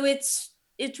it's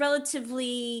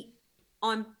relatively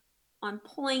on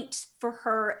point for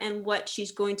her and what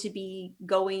she's going to be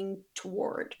going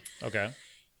toward. Okay.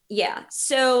 Yeah.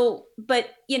 So, but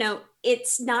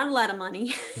it's not a lot of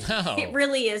money. No. It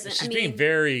really isn't. She's being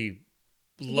very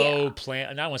low plan.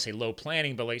 I don't want to say low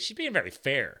planning, but like she's being very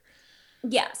fair.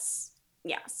 Yes.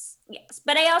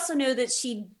 But I also know that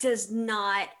she does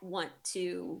not want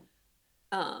to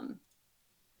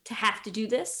have to do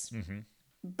this.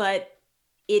 But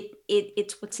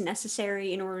it's what's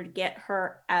necessary in order to get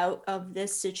her out of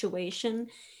this situation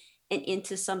and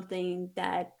into something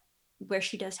where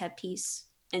she does have peace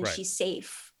and she's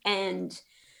safe, and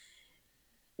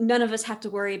none of us have to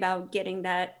worry about getting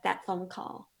that phone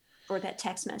call or that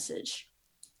text message,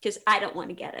 because I don't want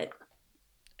to get it.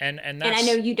 And I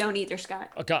know you don't either,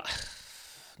 Scott. Oh God,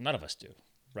 none of us do,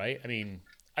 right? I mean,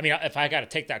 if I got to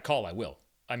take that call, I will.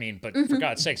 I mean, but for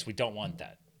God's sakes, we don't want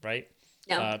that, right?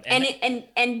 No,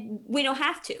 and we don't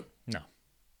have to. No.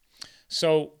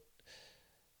 So,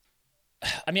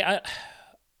 I mean,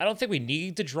 I don't think we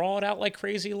need to draw it out like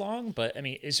crazy long, but I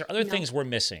mean, is there other things we're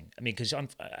missing? I mean, because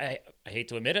I hate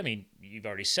to admit it, I mean, you've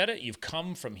already said it. You've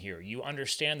come from here. You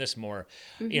understand this more.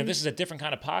 This is a different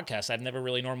kind of podcast I've never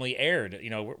really normally aired.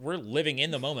 We're living in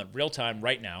the moment, real time,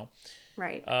 right now.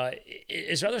 Right.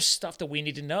 Is there other stuff that we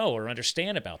need to know or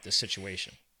understand about this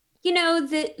situation?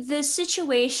 The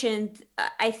situation,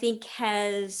 I think,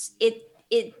 it's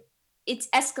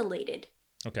escalated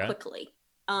quickly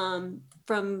from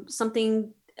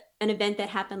an event that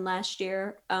happened last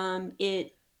year.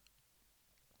 It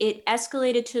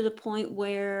escalated to the point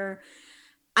where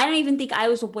I don't even think I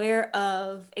was aware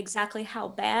of exactly how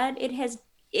bad it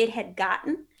had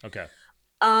gotten. Okay.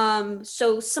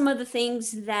 So some of the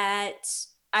things that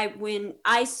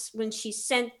when she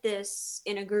sent this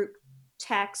in a group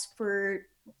text for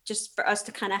us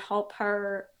to kind of help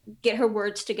her get her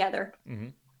words together,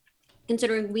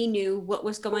 considering we knew what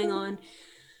was going on,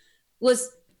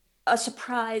 was a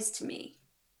surprise to me.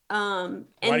 Why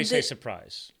do you say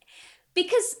surprise?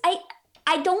 Because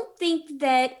I don't think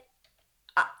that,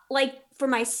 like for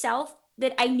myself,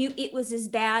 that I knew it was as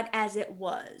bad as it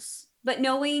was. But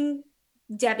knowing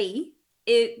Debbie,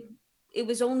 we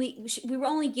were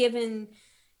only given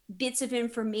bits of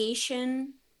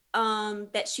information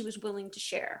that she was willing to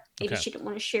share. Maybe she didn't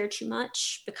want to share too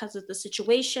much because of the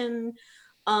situation.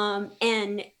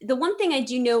 And the one thing I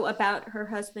do know about her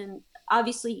husband,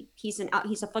 obviously he's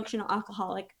a functional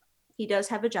alcoholic. He does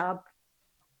have a job.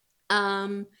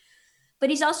 But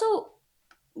he's also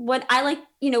what I like,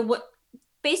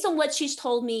 based on what she's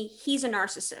told me, he's a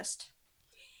narcissist.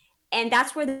 And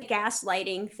that's where the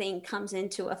gaslighting thing comes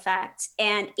into effect.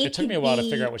 And it took me a while to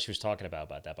figure out what she was talking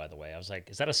about that, by the way. I was like,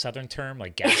 is that a Southern term,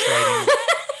 like gaslighting?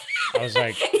 I was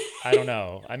like, I don't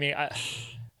know. I mean,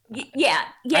 yeah.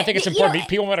 I think it's important.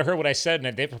 People might have heard what I said,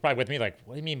 and they're probably with me like,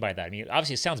 what do you mean by that? I mean,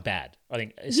 obviously, it sounds bad. I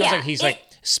think it sounds like he's like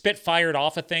spit fired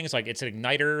off of things, like it's an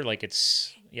igniter, like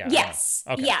it's, yeah. Yes.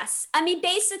 Okay. Yes. I mean,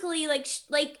 basically, like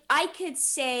I could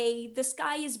say the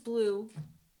sky is blue.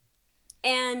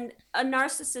 And a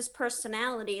narcissist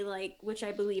personality, like which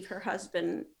I believe her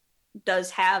husband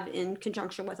does have in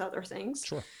conjunction with other things,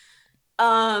 sure,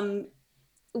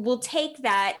 will take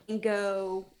that and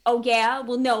go, oh yeah,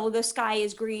 well no, the sky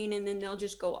is green, and then they'll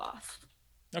just go off.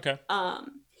 Okay.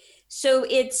 So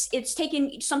it's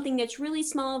taken something that's really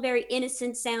small, very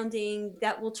innocent sounding,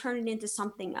 that will turn it into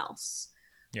something else.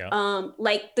 Yeah.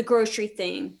 Like the grocery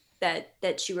thing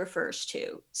that she refers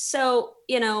to. So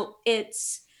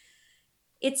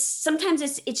it's sometimes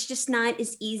it's just not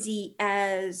as easy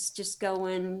as just go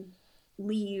and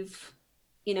leave,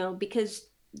 because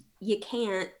you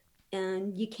can't,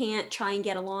 and you can't try and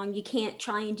get along. You can't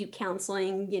try and do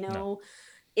counseling, No.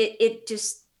 It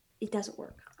doesn't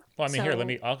work. Well, I mean,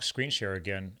 here, I'll screen share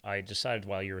again. I decided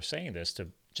while you were saying this to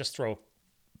just throw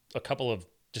a couple of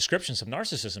descriptions of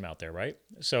narcissism out there, right?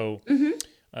 So,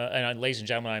 and ladies and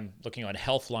gentlemen, I'm looking on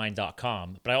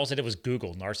healthline.com, but I also did was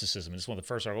Google narcissism. This is one of the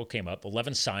first articles came up,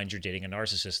 11 signs you're dating a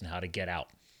narcissist and how to get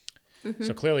out.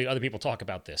 So clearly other people talk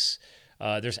about this.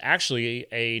 There's actually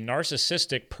a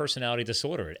narcissistic personality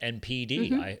disorder,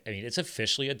 NPD. I mean, it's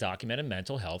officially a documented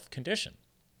mental health condition.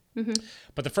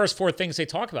 But the first four things they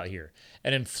talk about here: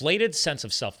 an inflated sense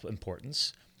of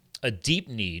self-importance, a deep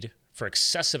need for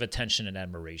excessive attention and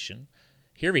admiration.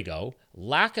 Here we go.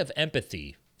 Lack of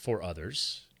empathy for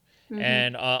others,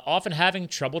 and often having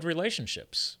troubled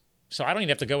relationships. So I don't even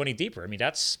have to go any deeper. I mean,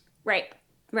 that's right.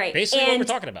 Basically what we're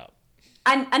talking about.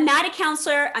 I'm not a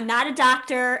counselor. I'm not a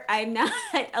doctor. I'm not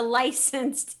a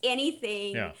licensed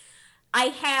anything. Yeah. I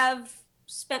have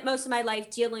spent most of my life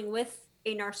dealing with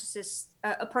a narcissist,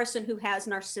 a person who has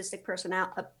narcissistic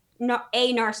personality,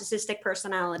 a narcissistic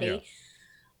personality.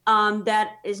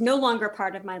 That is no longer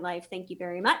part of my life. Thank you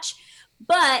very much.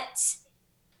 But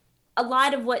a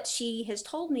lot of what she has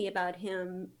told me about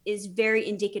him is very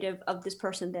indicative of this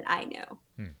person that I know.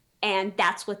 And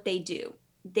that's what they do.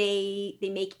 They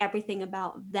make everything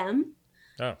about them.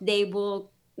 Oh. They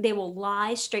will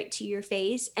lie straight to your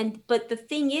face. But the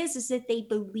thing is that they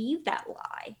believe that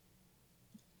lie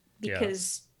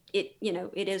because it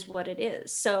is what it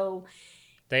is. So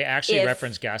they actually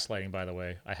reference gaslighting, by the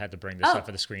way. I had to bring this up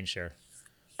for the screen share.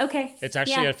 Okay. It's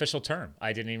actually an official term.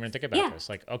 I didn't even think about this.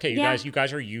 Like, okay, you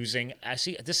guys are using, I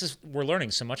see, we're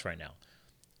learning so much right now.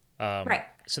 Right.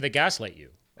 So they gaslight you.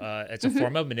 It's a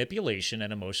form of manipulation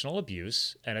and emotional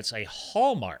abuse, and it's a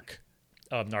hallmark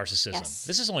of narcissism. Yes.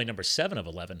 This is only number 7 of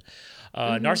 11.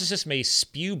 Narcissists may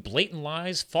spew blatant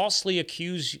lies, falsely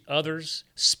accuse others,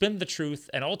 spin the truth,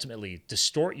 and ultimately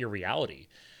distort your reality.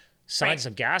 Signs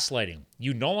of gaslighting.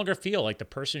 You no longer feel like the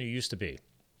person you used to be.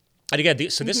 And again,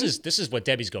 so this is what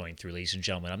Debbie's going through, ladies and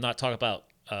gentlemen. I'm not talking about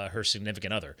her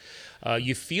significant other.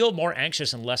 You feel more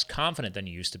anxious and less confident than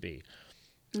you used to be.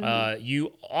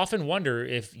 You often wonder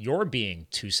if you're being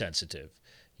too sensitive.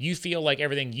 You feel like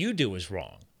everything you do is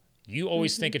wrong. You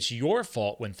always think it's your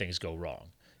fault when things go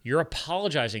wrong. You're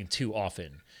apologizing too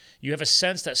often. You have a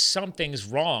sense that something's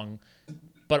wrong,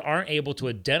 but aren't able to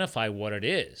identify what it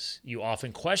is. You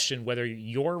often question whether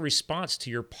your response to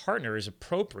your partner is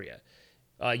appropriate.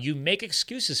 You make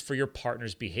excuses for your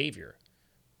partner's behavior.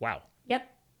 Wow. Yep.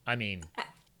 I mean,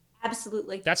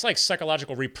 Absolutely. that's like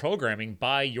psychological reprogramming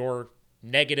by your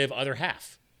negative other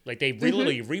half. Like they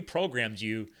literally reprogrammed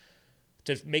you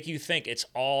to make you think it's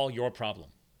all your problem.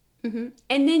 And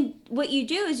then what you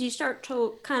do is you start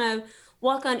to kind of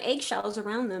walk on eggshells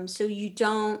around them so you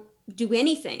don't do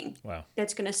anything Wow.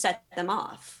 that's going to set them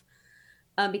off,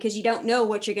 because you don't know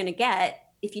what you're going to get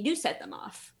if you do set them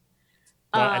off.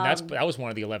 Well, and that was one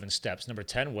of the 11 steps. Number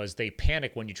 10 was they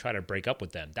panic when you try to break up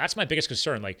with them. That's my biggest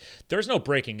concern. Like, there's no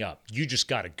breaking up. You just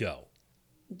got to go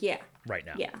Yeah. right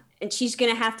now. Yeah. And she's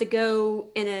going to have to go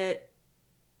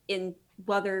in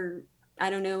whether, I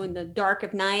don't know, in the dark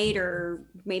of night or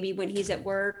maybe when he's at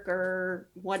work or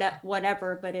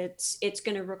whatever, but it's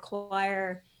going to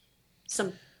require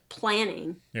some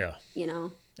planning, Yeah. you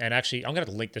know. And actually, I'm going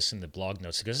to link this in the blog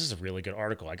notes because this is a really good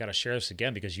article. I got to share this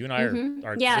again because you and I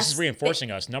are Yes. this is reinforcing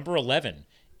us. Number 11,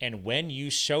 and when you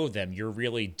show them you're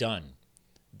really done,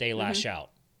 they lash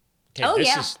out. Okay, Oh,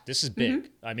 yeah. This is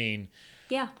big. I mean,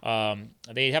 Yeah.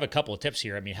 they have a couple of tips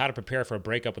here. I mean, how to prepare for a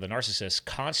breakup with a narcissist.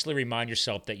 Constantly remind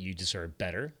yourself that you deserve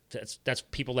better. That's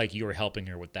people like you are helping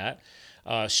her with that.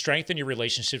 Strengthen your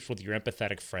relationships with your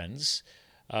empathetic friends.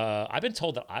 I've been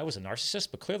told that I was a narcissist,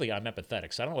 but clearly I'm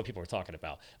empathetic, so I don't know what people are talking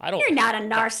about. You're not a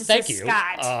narcissist, Thank you.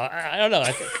 Scott. I don't know.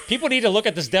 People need to look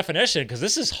at this definition because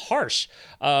this is harsh.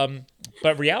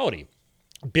 But reality.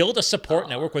 Build a support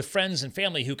network with friends and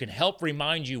family who can help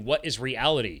remind you what is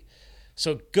reality.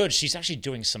 So good, she's actually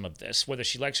doing some of this. Whether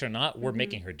she likes it or not, we're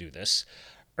making her do this.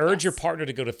 Urge your partner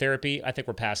to go to therapy. I think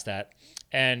we're past that.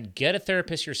 And get a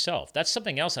therapist yourself. That's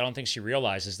something else I don't think she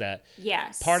realizes that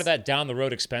Yes. part of that down the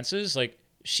road expenses, like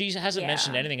she hasn't Yeah.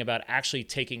 mentioned anything about actually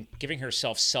giving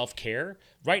herself self-care.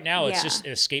 Right now, it's Yeah. just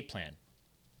an escape plan.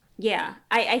 Yeah.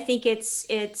 I think it's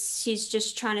she's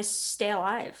just trying to stay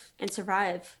alive and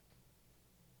survive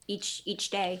each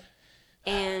day.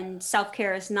 And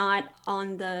self-care is not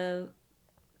on the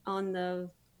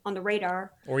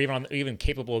radar. Or even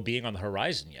capable of being on the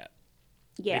horizon yet.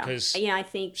 Yeah. Because I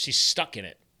think she's stuck in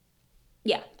it.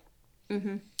 yeah.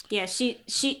 Yeah,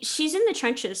 she's in the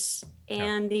trenches,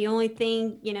 and the only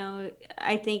thing,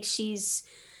 I think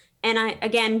and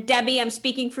again, Debbie, I'm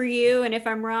speaking for you, and if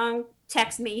I'm wrong,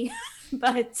 text me,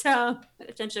 but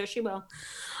I'm sure she will.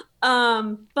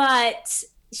 But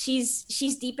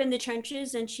she's deep in the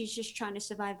trenches, and she's just trying to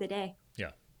survive the day.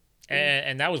 Yeah.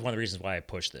 And that was one of the reasons why I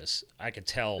pushed this. I could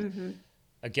tell,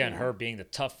 again, her being the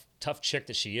tough chick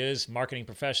that she is, marketing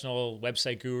professional,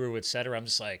 website guru, etc. I'm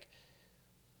just like,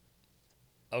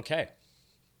 okay,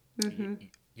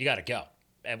 you got to go,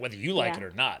 and whether you like it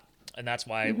or not. And that's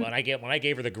why when I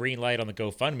gave her the green light on the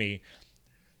GoFundMe,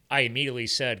 I immediately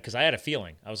said, because I had a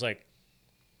feeling, I was like,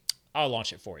 I'll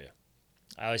launch it for you.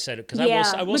 I said, because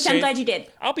I will which say, I'm glad you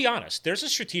did. I'll be honest, there's a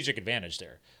strategic advantage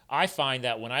there. I find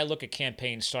that when I look at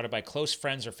campaigns started by close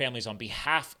friends or families on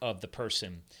behalf of the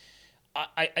person,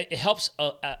 it helps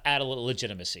add a little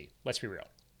legitimacy. Let's be real.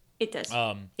 It does.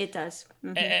 It does.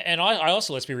 And I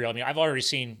also, let's be real. I mean, I've already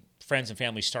seen friends and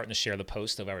family starting to share the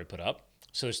post that I've already put up.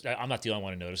 So I'm not the only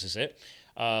one who notices it.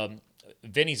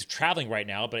 Vinny's traveling right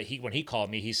now, but when he called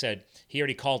me, he said he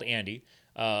already called Andy.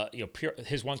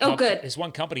 His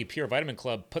one company, Pure Vitamin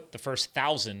Club, put the first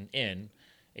 1,000 in.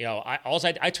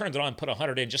 I turned it on, put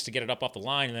 100 in just to get it up off the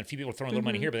line, and then a few people were throwing a little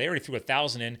money here, but they already threw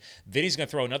 1,000 in. Vinny's going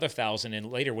to throw another 1,000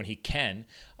 in later when he can.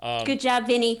 Good job,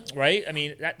 Vinny. Right? I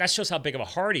mean, that shows how big of a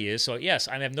heart he is. So yes,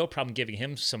 I have no problem giving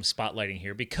him some spotlighting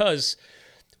here because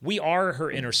we are her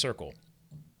inner circle,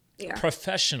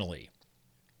 professionally,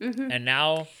 and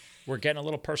now we're getting a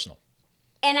little personal.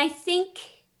 And I think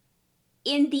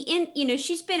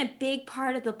she's been a big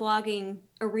part of the blogging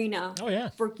arena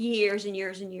for years and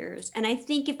years and years. And I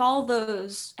think if all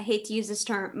those, I hate to use this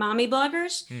term, mommy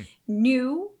bloggers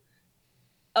knew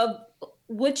of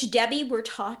which Debbie we're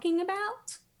talking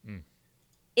about,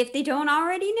 if they don't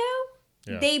already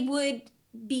know, they would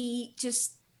be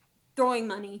just throwing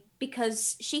money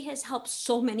because she has helped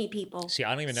so many people. See,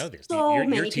 I don't even know this.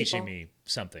 You're teaching me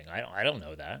something. I don't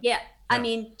know that. Yeah. I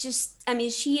mean,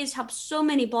 she has helped so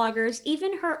many bloggers,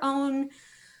 even her own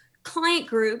client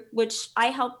group, which I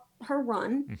help her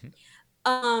run,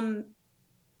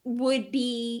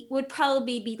 would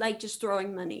probably be like just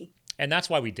throwing money And that's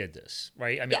why we did this,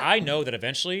 right? I mean, Yeah. I know that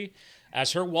eventually,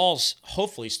 as her walls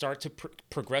hopefully start to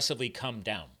progressively come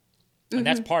down, and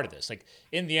that's part of this. Like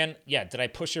in the end, yeah, did I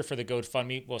push her for the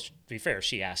GoFundMe? Well, to be fair,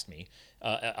 she asked me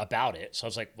about it, so I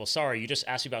was like, well, sorry, you just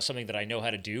asked me about something that I know how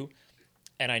to do,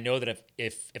 and I know that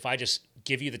if I just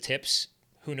give you the tips,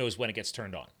 who knows when it gets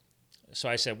turned on. So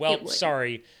I said, It well, would.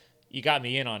 sorry, you got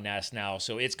me in on this now,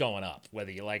 so it's going up,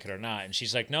 whether you like it or not. And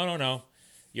she's like, no, no, no,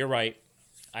 you're right.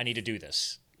 I need to do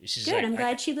this. She's Good. like, I'm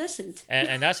glad she listened.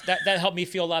 and that helped me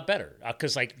feel a lot better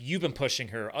because like you've been pushing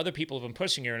her, other people have been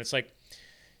pushing her, and it's like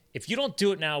if you don't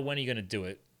do it now, when are you going to do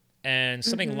it? And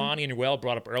something Lonnie and Noelle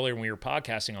brought up earlier when we were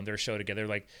podcasting on their show together,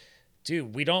 like,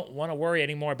 dude, we don't want to worry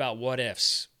anymore about what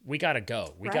ifs. We got to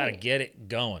go. We got to Right. get it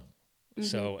going.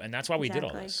 So, and that's why we did all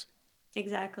Exactly. this.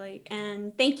 Exactly.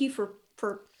 And thank you for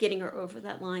getting her over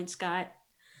that line, Scott.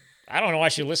 I don't know why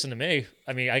she listened to me.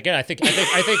 I mean, again, I think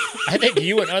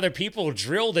you and other people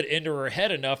drilled it into her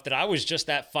head enough that I was just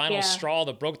that final Yeah. straw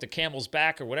that broke the camel's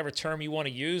back, or whatever term you want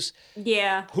to use.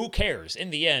 Yeah. Who cares? In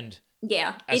the end,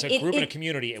 Yeah. as a group and a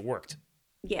community, it worked.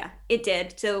 Yeah, it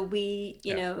did. So we,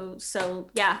 you Yeah. know, so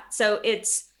yeah, so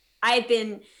I've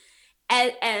been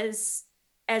as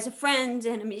a friend,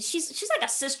 and I mean, she's like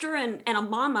a sister and a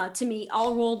mama to me,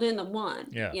 all rolled into one.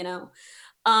 Yeah. You know,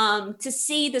 to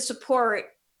see the support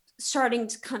starting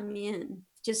to come in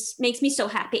just makes me so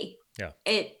happy. Yeah.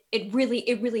 It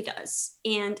really does,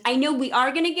 and I know we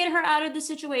are going to get her out of the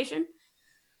situation.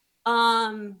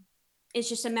 It's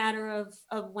just a matter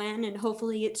of when, and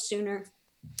hopefully it's sooner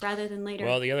rather than later.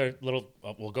 Well, the other little,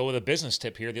 we'll go with a business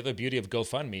tip here. The other beauty of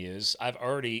GoFundMe is I've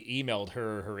already emailed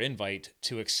her invite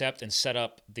to accept and set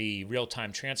up the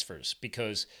real-time transfers,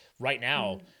 because right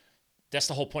now, that's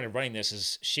the whole point of running this,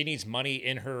 is she needs money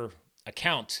in her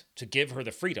account to give her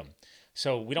the freedom.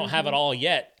 So we don't have it all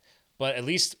yet, but at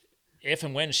least if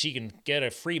and when she can get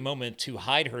a free moment to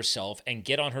hide herself and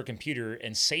get on her computer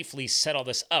and safely set all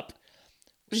this up,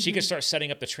 she can start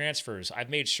setting up the transfers. I've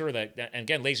made sure that, and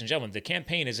again, ladies and gentlemen, the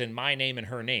campaign is in my name and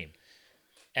her name,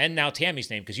 and now Tammy's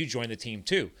name, because you joined the team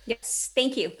too. Yes,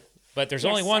 thank you. But there's Yes,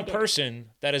 only I one did. person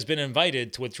that has been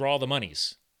invited to withdraw the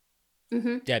monies.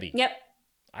 Debbie. Yep.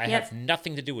 I Yep. have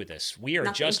nothing to do with this. We are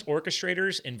Nothing. just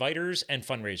orchestrators, inviters, and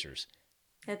fundraisers.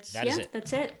 That is it.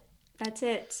 That's it. That's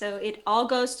it. So it all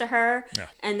goes to her. Yeah.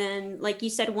 And then, like you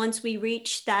said, once we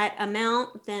reach that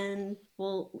amount, then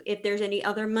if there's any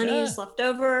other monies left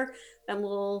over, then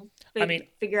we'll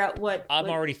figure out what. I'm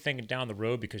already thinking down the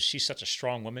road, because she's such a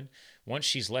strong woman. Once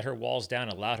she's let her walls down,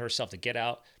 allowed herself to get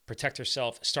out, protect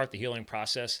herself, start the healing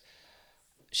process,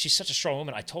 she's such a strong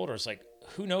woman. I told her, it's like,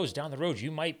 who knows, down the road,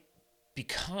 you might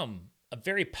become a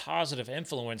very positive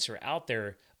influencer out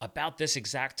there about this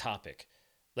exact topic.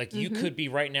 Like you could be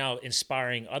right now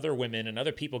inspiring other women and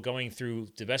other people going through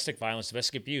domestic violence,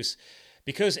 domestic abuse,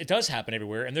 because it does happen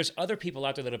everywhere. And there's other people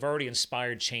out there that have already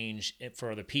inspired change for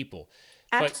other people.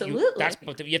 Absolutely.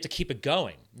 But you have to keep it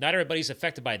going. Not everybody's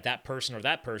affected by that person or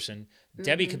that person.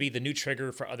 Debbie could be the new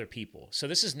trigger for other people. So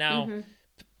this is now,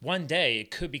 one day,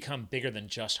 it could become bigger than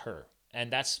just her.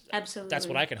 And that's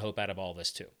what I can hope out of all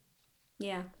this too.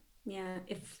 Yeah. Yeah.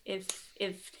 If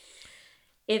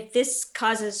this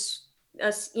causes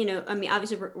us, you know, I mean,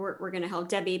 obviously we're going to help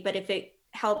Debbie, but if it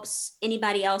helps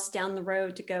anybody else down the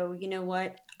road to go, you know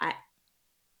what,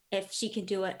 if she can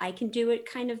do it, I can do it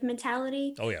kind of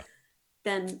mentality. Oh yeah.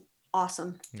 Then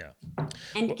awesome. Yeah.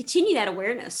 And continue that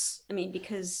awareness. I mean,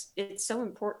 because it's so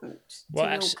important to know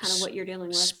kind of what you're dealing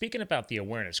with. Speaking about the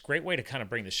awareness, great way to kind of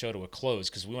bring the show to a close,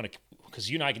 because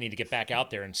you and I need to get back out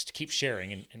there and keep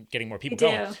sharing and getting more people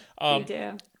going. We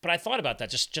do. But I thought about that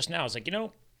just now. I was like, you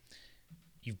know,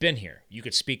 you've been here. You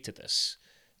could speak to this.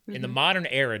 In the modern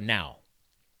era now,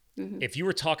 if you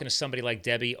were talking to somebody like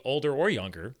Debbie, older or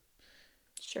younger,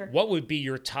 sure, what would be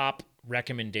your top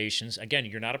recommendations? Again,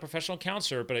 you're not a professional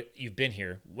counselor, but you've been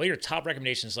here. What are your top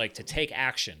recommendations, like, to take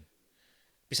action?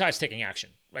 Besides taking action,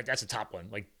 like, that's the top one.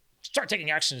 Like, start taking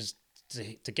actions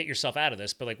to get yourself out of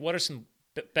this. But like, what are some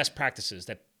best practices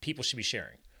that people should be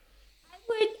sharing?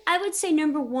 I would say,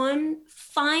 number one,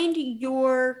 find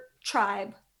your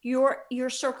tribe, your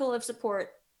circle of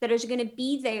support that is going to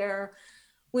be there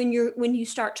when you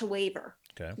start to waver.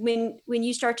 Okay. When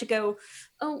you start to go,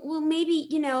 oh, well, maybe,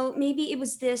 you know, maybe it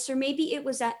was this, or maybe it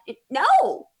was that.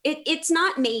 No, it's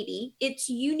not maybe. It's,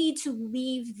 you need to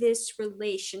leave this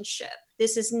relationship.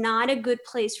 This is not a good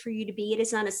place for you to be. It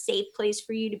is not a safe place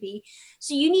for you to be.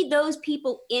 So you need those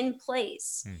people in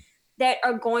place that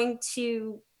are going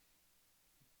to,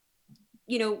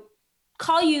 you know,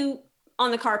 call you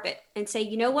on the carpet and say,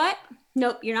 you know what?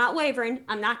 Nope, you're not wavering.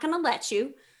 I'm not going to let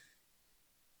you.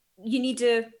 You need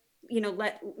to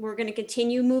we're going to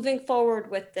continue moving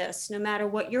forward with this, no matter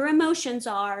what your emotions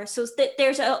are. So that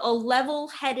there's a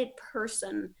level-headed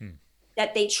person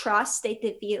that they trust,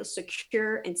 they feel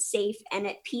secure and safe and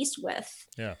at peace with.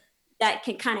 Yeah. That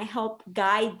can kind of help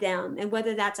guide them. And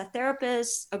whether that's a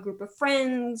therapist, a group of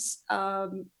friends,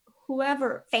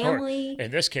 whoever, family. Or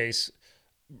in this case,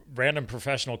 random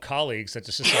professional colleagues that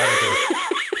just decided to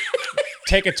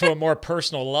take it to a more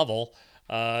personal level.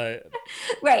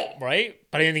 Right.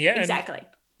 But in the end, exactly.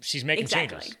 She's making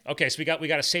changes. Okay, so we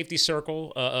got a safety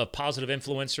circle of positive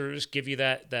influencers, give you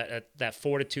that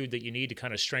fortitude that you need to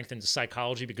kind of strengthen the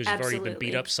psychology, because you've already been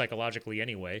beat up psychologically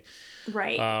anyway.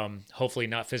 Right. Hopefully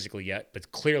not physically yet,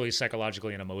 but clearly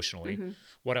psychologically and emotionally.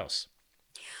 What else?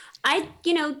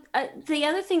 The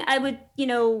other thing I would,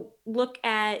 look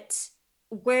at,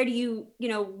 where do you,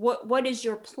 what is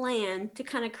your plan to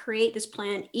kind of create this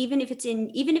plan, even if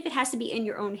it has to be in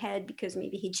your own head, because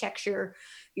maybe he checks your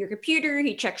computer,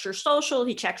 he checks your social,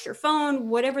 he checks your phone,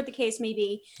 whatever the case may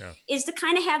be, is to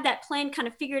kind of have that plan kind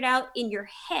of figured out in your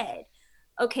head.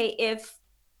 Okay, if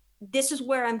this is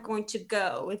where I'm going to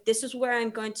go,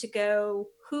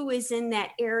 who is in that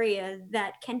area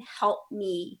that can help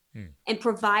me and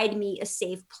provide me a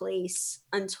safe place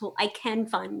until I can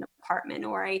find an apartment,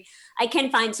 or I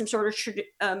can find some sort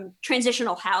of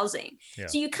transitional housing. Yeah.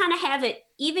 So you kind of have it,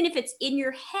 even if it's in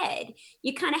your head,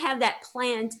 you kind of have that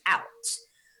planned out,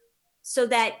 so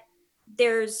that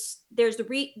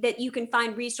that you can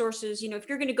find resources. If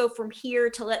you're going to go from here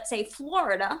to, let's say,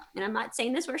 Florida, and I'm not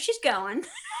saying this where she's going,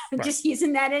 I'm just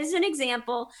using that as an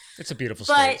example. It's a beautiful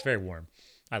state. It's very warm.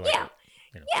 I like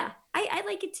it. Yeah, I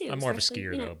like it too. I'm more of a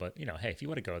skier though, but hey, if you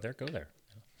want to go there, go there.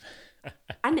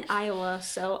 I'm in Iowa,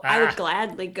 so I would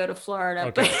gladly go to Florida.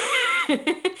 Okay.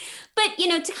 But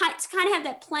to kind of have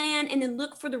that plan, and then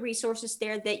look for the resources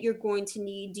there that you're going to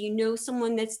need. Do you know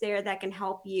someone that's there that can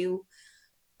help you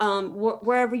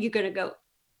wherever you're going to go?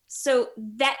 So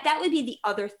that would be the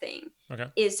other thing. Okay.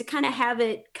 Is to kind of have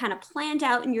it kind of planned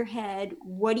out in your head.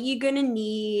 What are you going to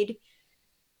need?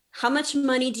 How much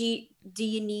money do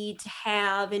you need to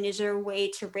have, and is there a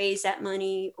way to raise that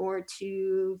money, or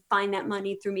to find that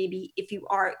money through, maybe if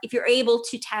you're able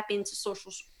to tap into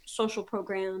social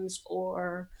programs,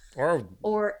 or have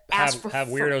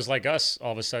weirdos like us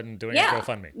all of a sudden doing a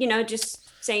GoFundMe. Just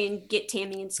saying, get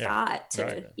Tammy and Scott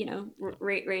to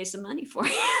raise some money for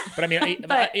you. But I mean,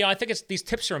 I think these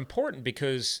tips are important,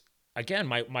 because again,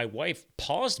 my wife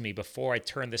paused me before I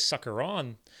turned this sucker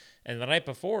on. And the night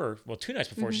before, 2 nights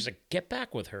before, she's like, get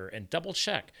back with her and double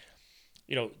check.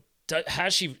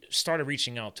 Has she started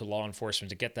reaching out to law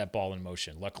enforcement to get that ball in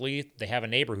motion? Luckily, they have a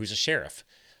neighbor who's a sheriff,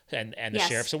 and the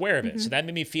sheriff's aware of it. So that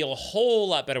made me feel a whole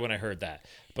lot better when I heard that.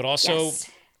 But also,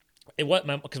 because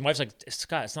my wife's like,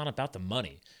 Scott, it's not about the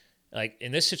money. Like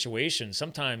in this situation,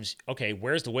 sometimes, okay,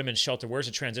 where's the women's shelter? Where's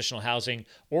the transitional housing?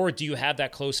 Or do you have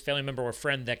that close family member or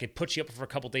friend that could put you up for a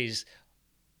couple days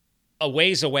a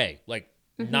ways away? Like,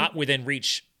 not within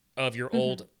reach of your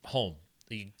old home.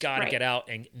 You got to get out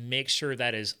and make sure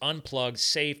that is unplugged,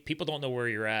 safe. People don't know where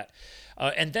you're at.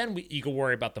 And then you can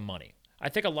worry about the money. I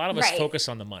think a lot of us focus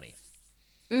on the money.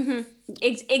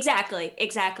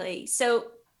 Exactly. So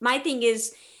my thing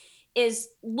is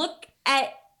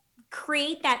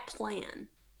create that plan,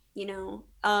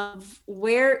 of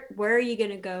where are you going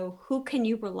to go? Who can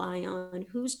you rely on?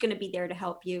 Who's going to be there to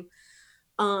help you?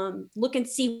 Look and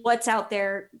see what's out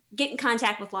there, get in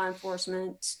contact with law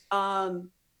enforcement, and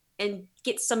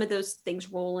get some of those things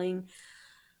rolling.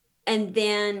 And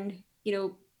then,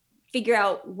 figure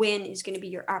out when is going to be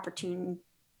your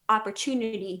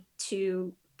opportunity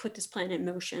to put this plan in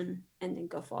motion, and then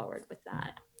go forward with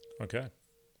that. Okay.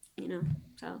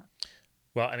 So.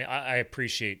 Well, I mean, I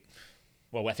appreciate,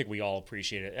 I think we all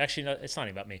appreciate it. Actually, no, it's not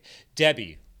even about me.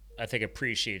 Debbie, I think,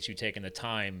 appreciates you taking the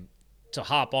time to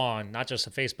hop on, not just a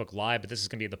Facebook Live, but this is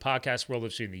going to be the podcast world,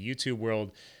 it's in the YouTube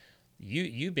world.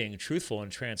 You being truthful and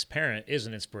transparent is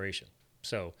an inspiration.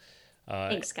 So,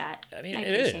 thanks, Scott. I mean,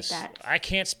 it is. That. I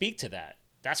can't speak to that.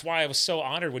 That's why I was so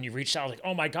honored when you reached out. Like,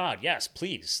 oh my God, yes,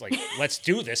 please, like, let's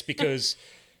do this, because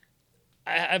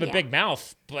I have a big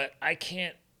mouth, but I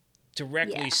can't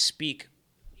directly speak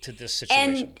to this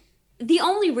situation. And the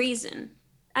only reason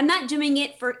I'm not doing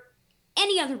it for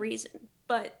any other reason,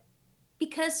 but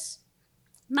because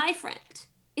my friend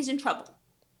is in trouble,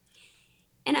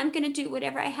 and I'm going to do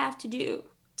whatever I have to do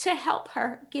to help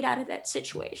her get out of that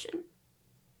situation.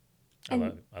 I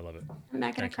love it. I'm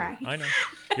not going to cry. I know.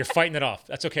 You're fighting it off.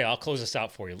 That's okay. I'll close this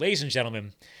out for you. Ladies and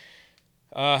gentlemen,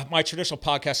 my traditional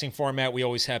podcasting format, we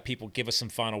always have people give us some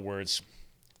final words.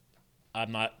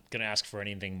 I'm not going to ask for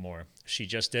anything more. She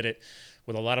just did it.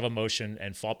 with a lot of emotion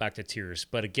and fought back to tears.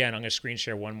 But again, I'm going to screen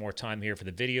share one more time here for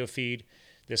the video feed.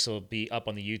 This will be up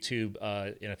on the YouTube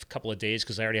in a couple of days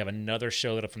because I already have another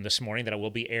show from this morning that I will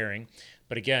be airing.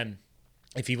 But again,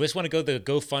 if you just want to go to the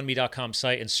GoFundMe.com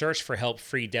site and search for Help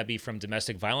Free Debbie from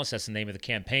Domestic Violence, that's the name of the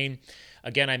campaign.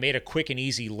 Again, I made a quick and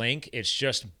easy link. It's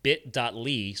just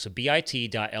bit.ly, so bit.ly/Free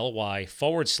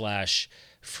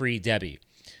Debbie.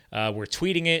 We're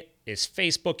tweeting it. It's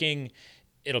Facebooking.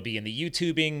 It'll be in the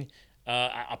YouTubing.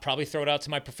 I'll probably throw it out to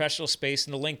my professional space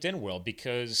in the LinkedIn world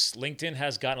because LinkedIn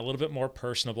has gotten a little bit more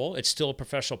personable. It's still a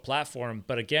professional platform,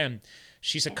 but again,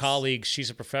 she's a colleague, she's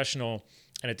a professional,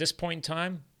 and at this point in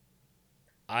time,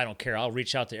 I don't care. I'll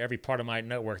reach out to every part of my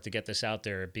network to get this out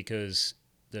there because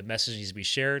the message needs to be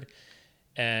shared,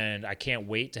 and I can't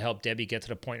wait to help Debbie get to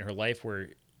the point in her life where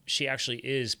she actually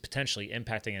is potentially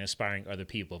impacting and inspiring other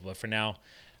people. But for now,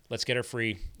 let's get her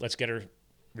free. Let's get her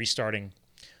restarting.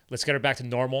 Let's get her back to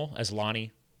normal, as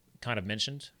Lonnie kind of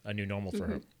mentioned, a new normal for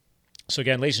her. So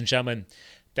again, ladies and gentlemen,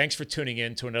 thanks for tuning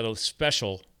in to another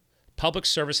special public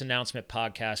service announcement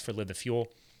podcast for Live the Fuel.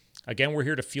 Again, we're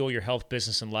here to fuel your health,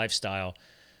 business, and lifestyle.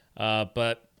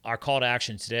 But our call to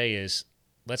action today is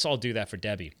let's all do that for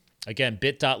Debbie. Again,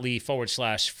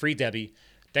 bit.ly/Free Debbie.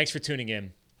 Thanks for tuning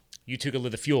in. You too can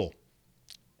live the fuel.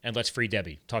 And let's free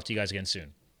Debbie. Talk to you guys again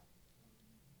soon.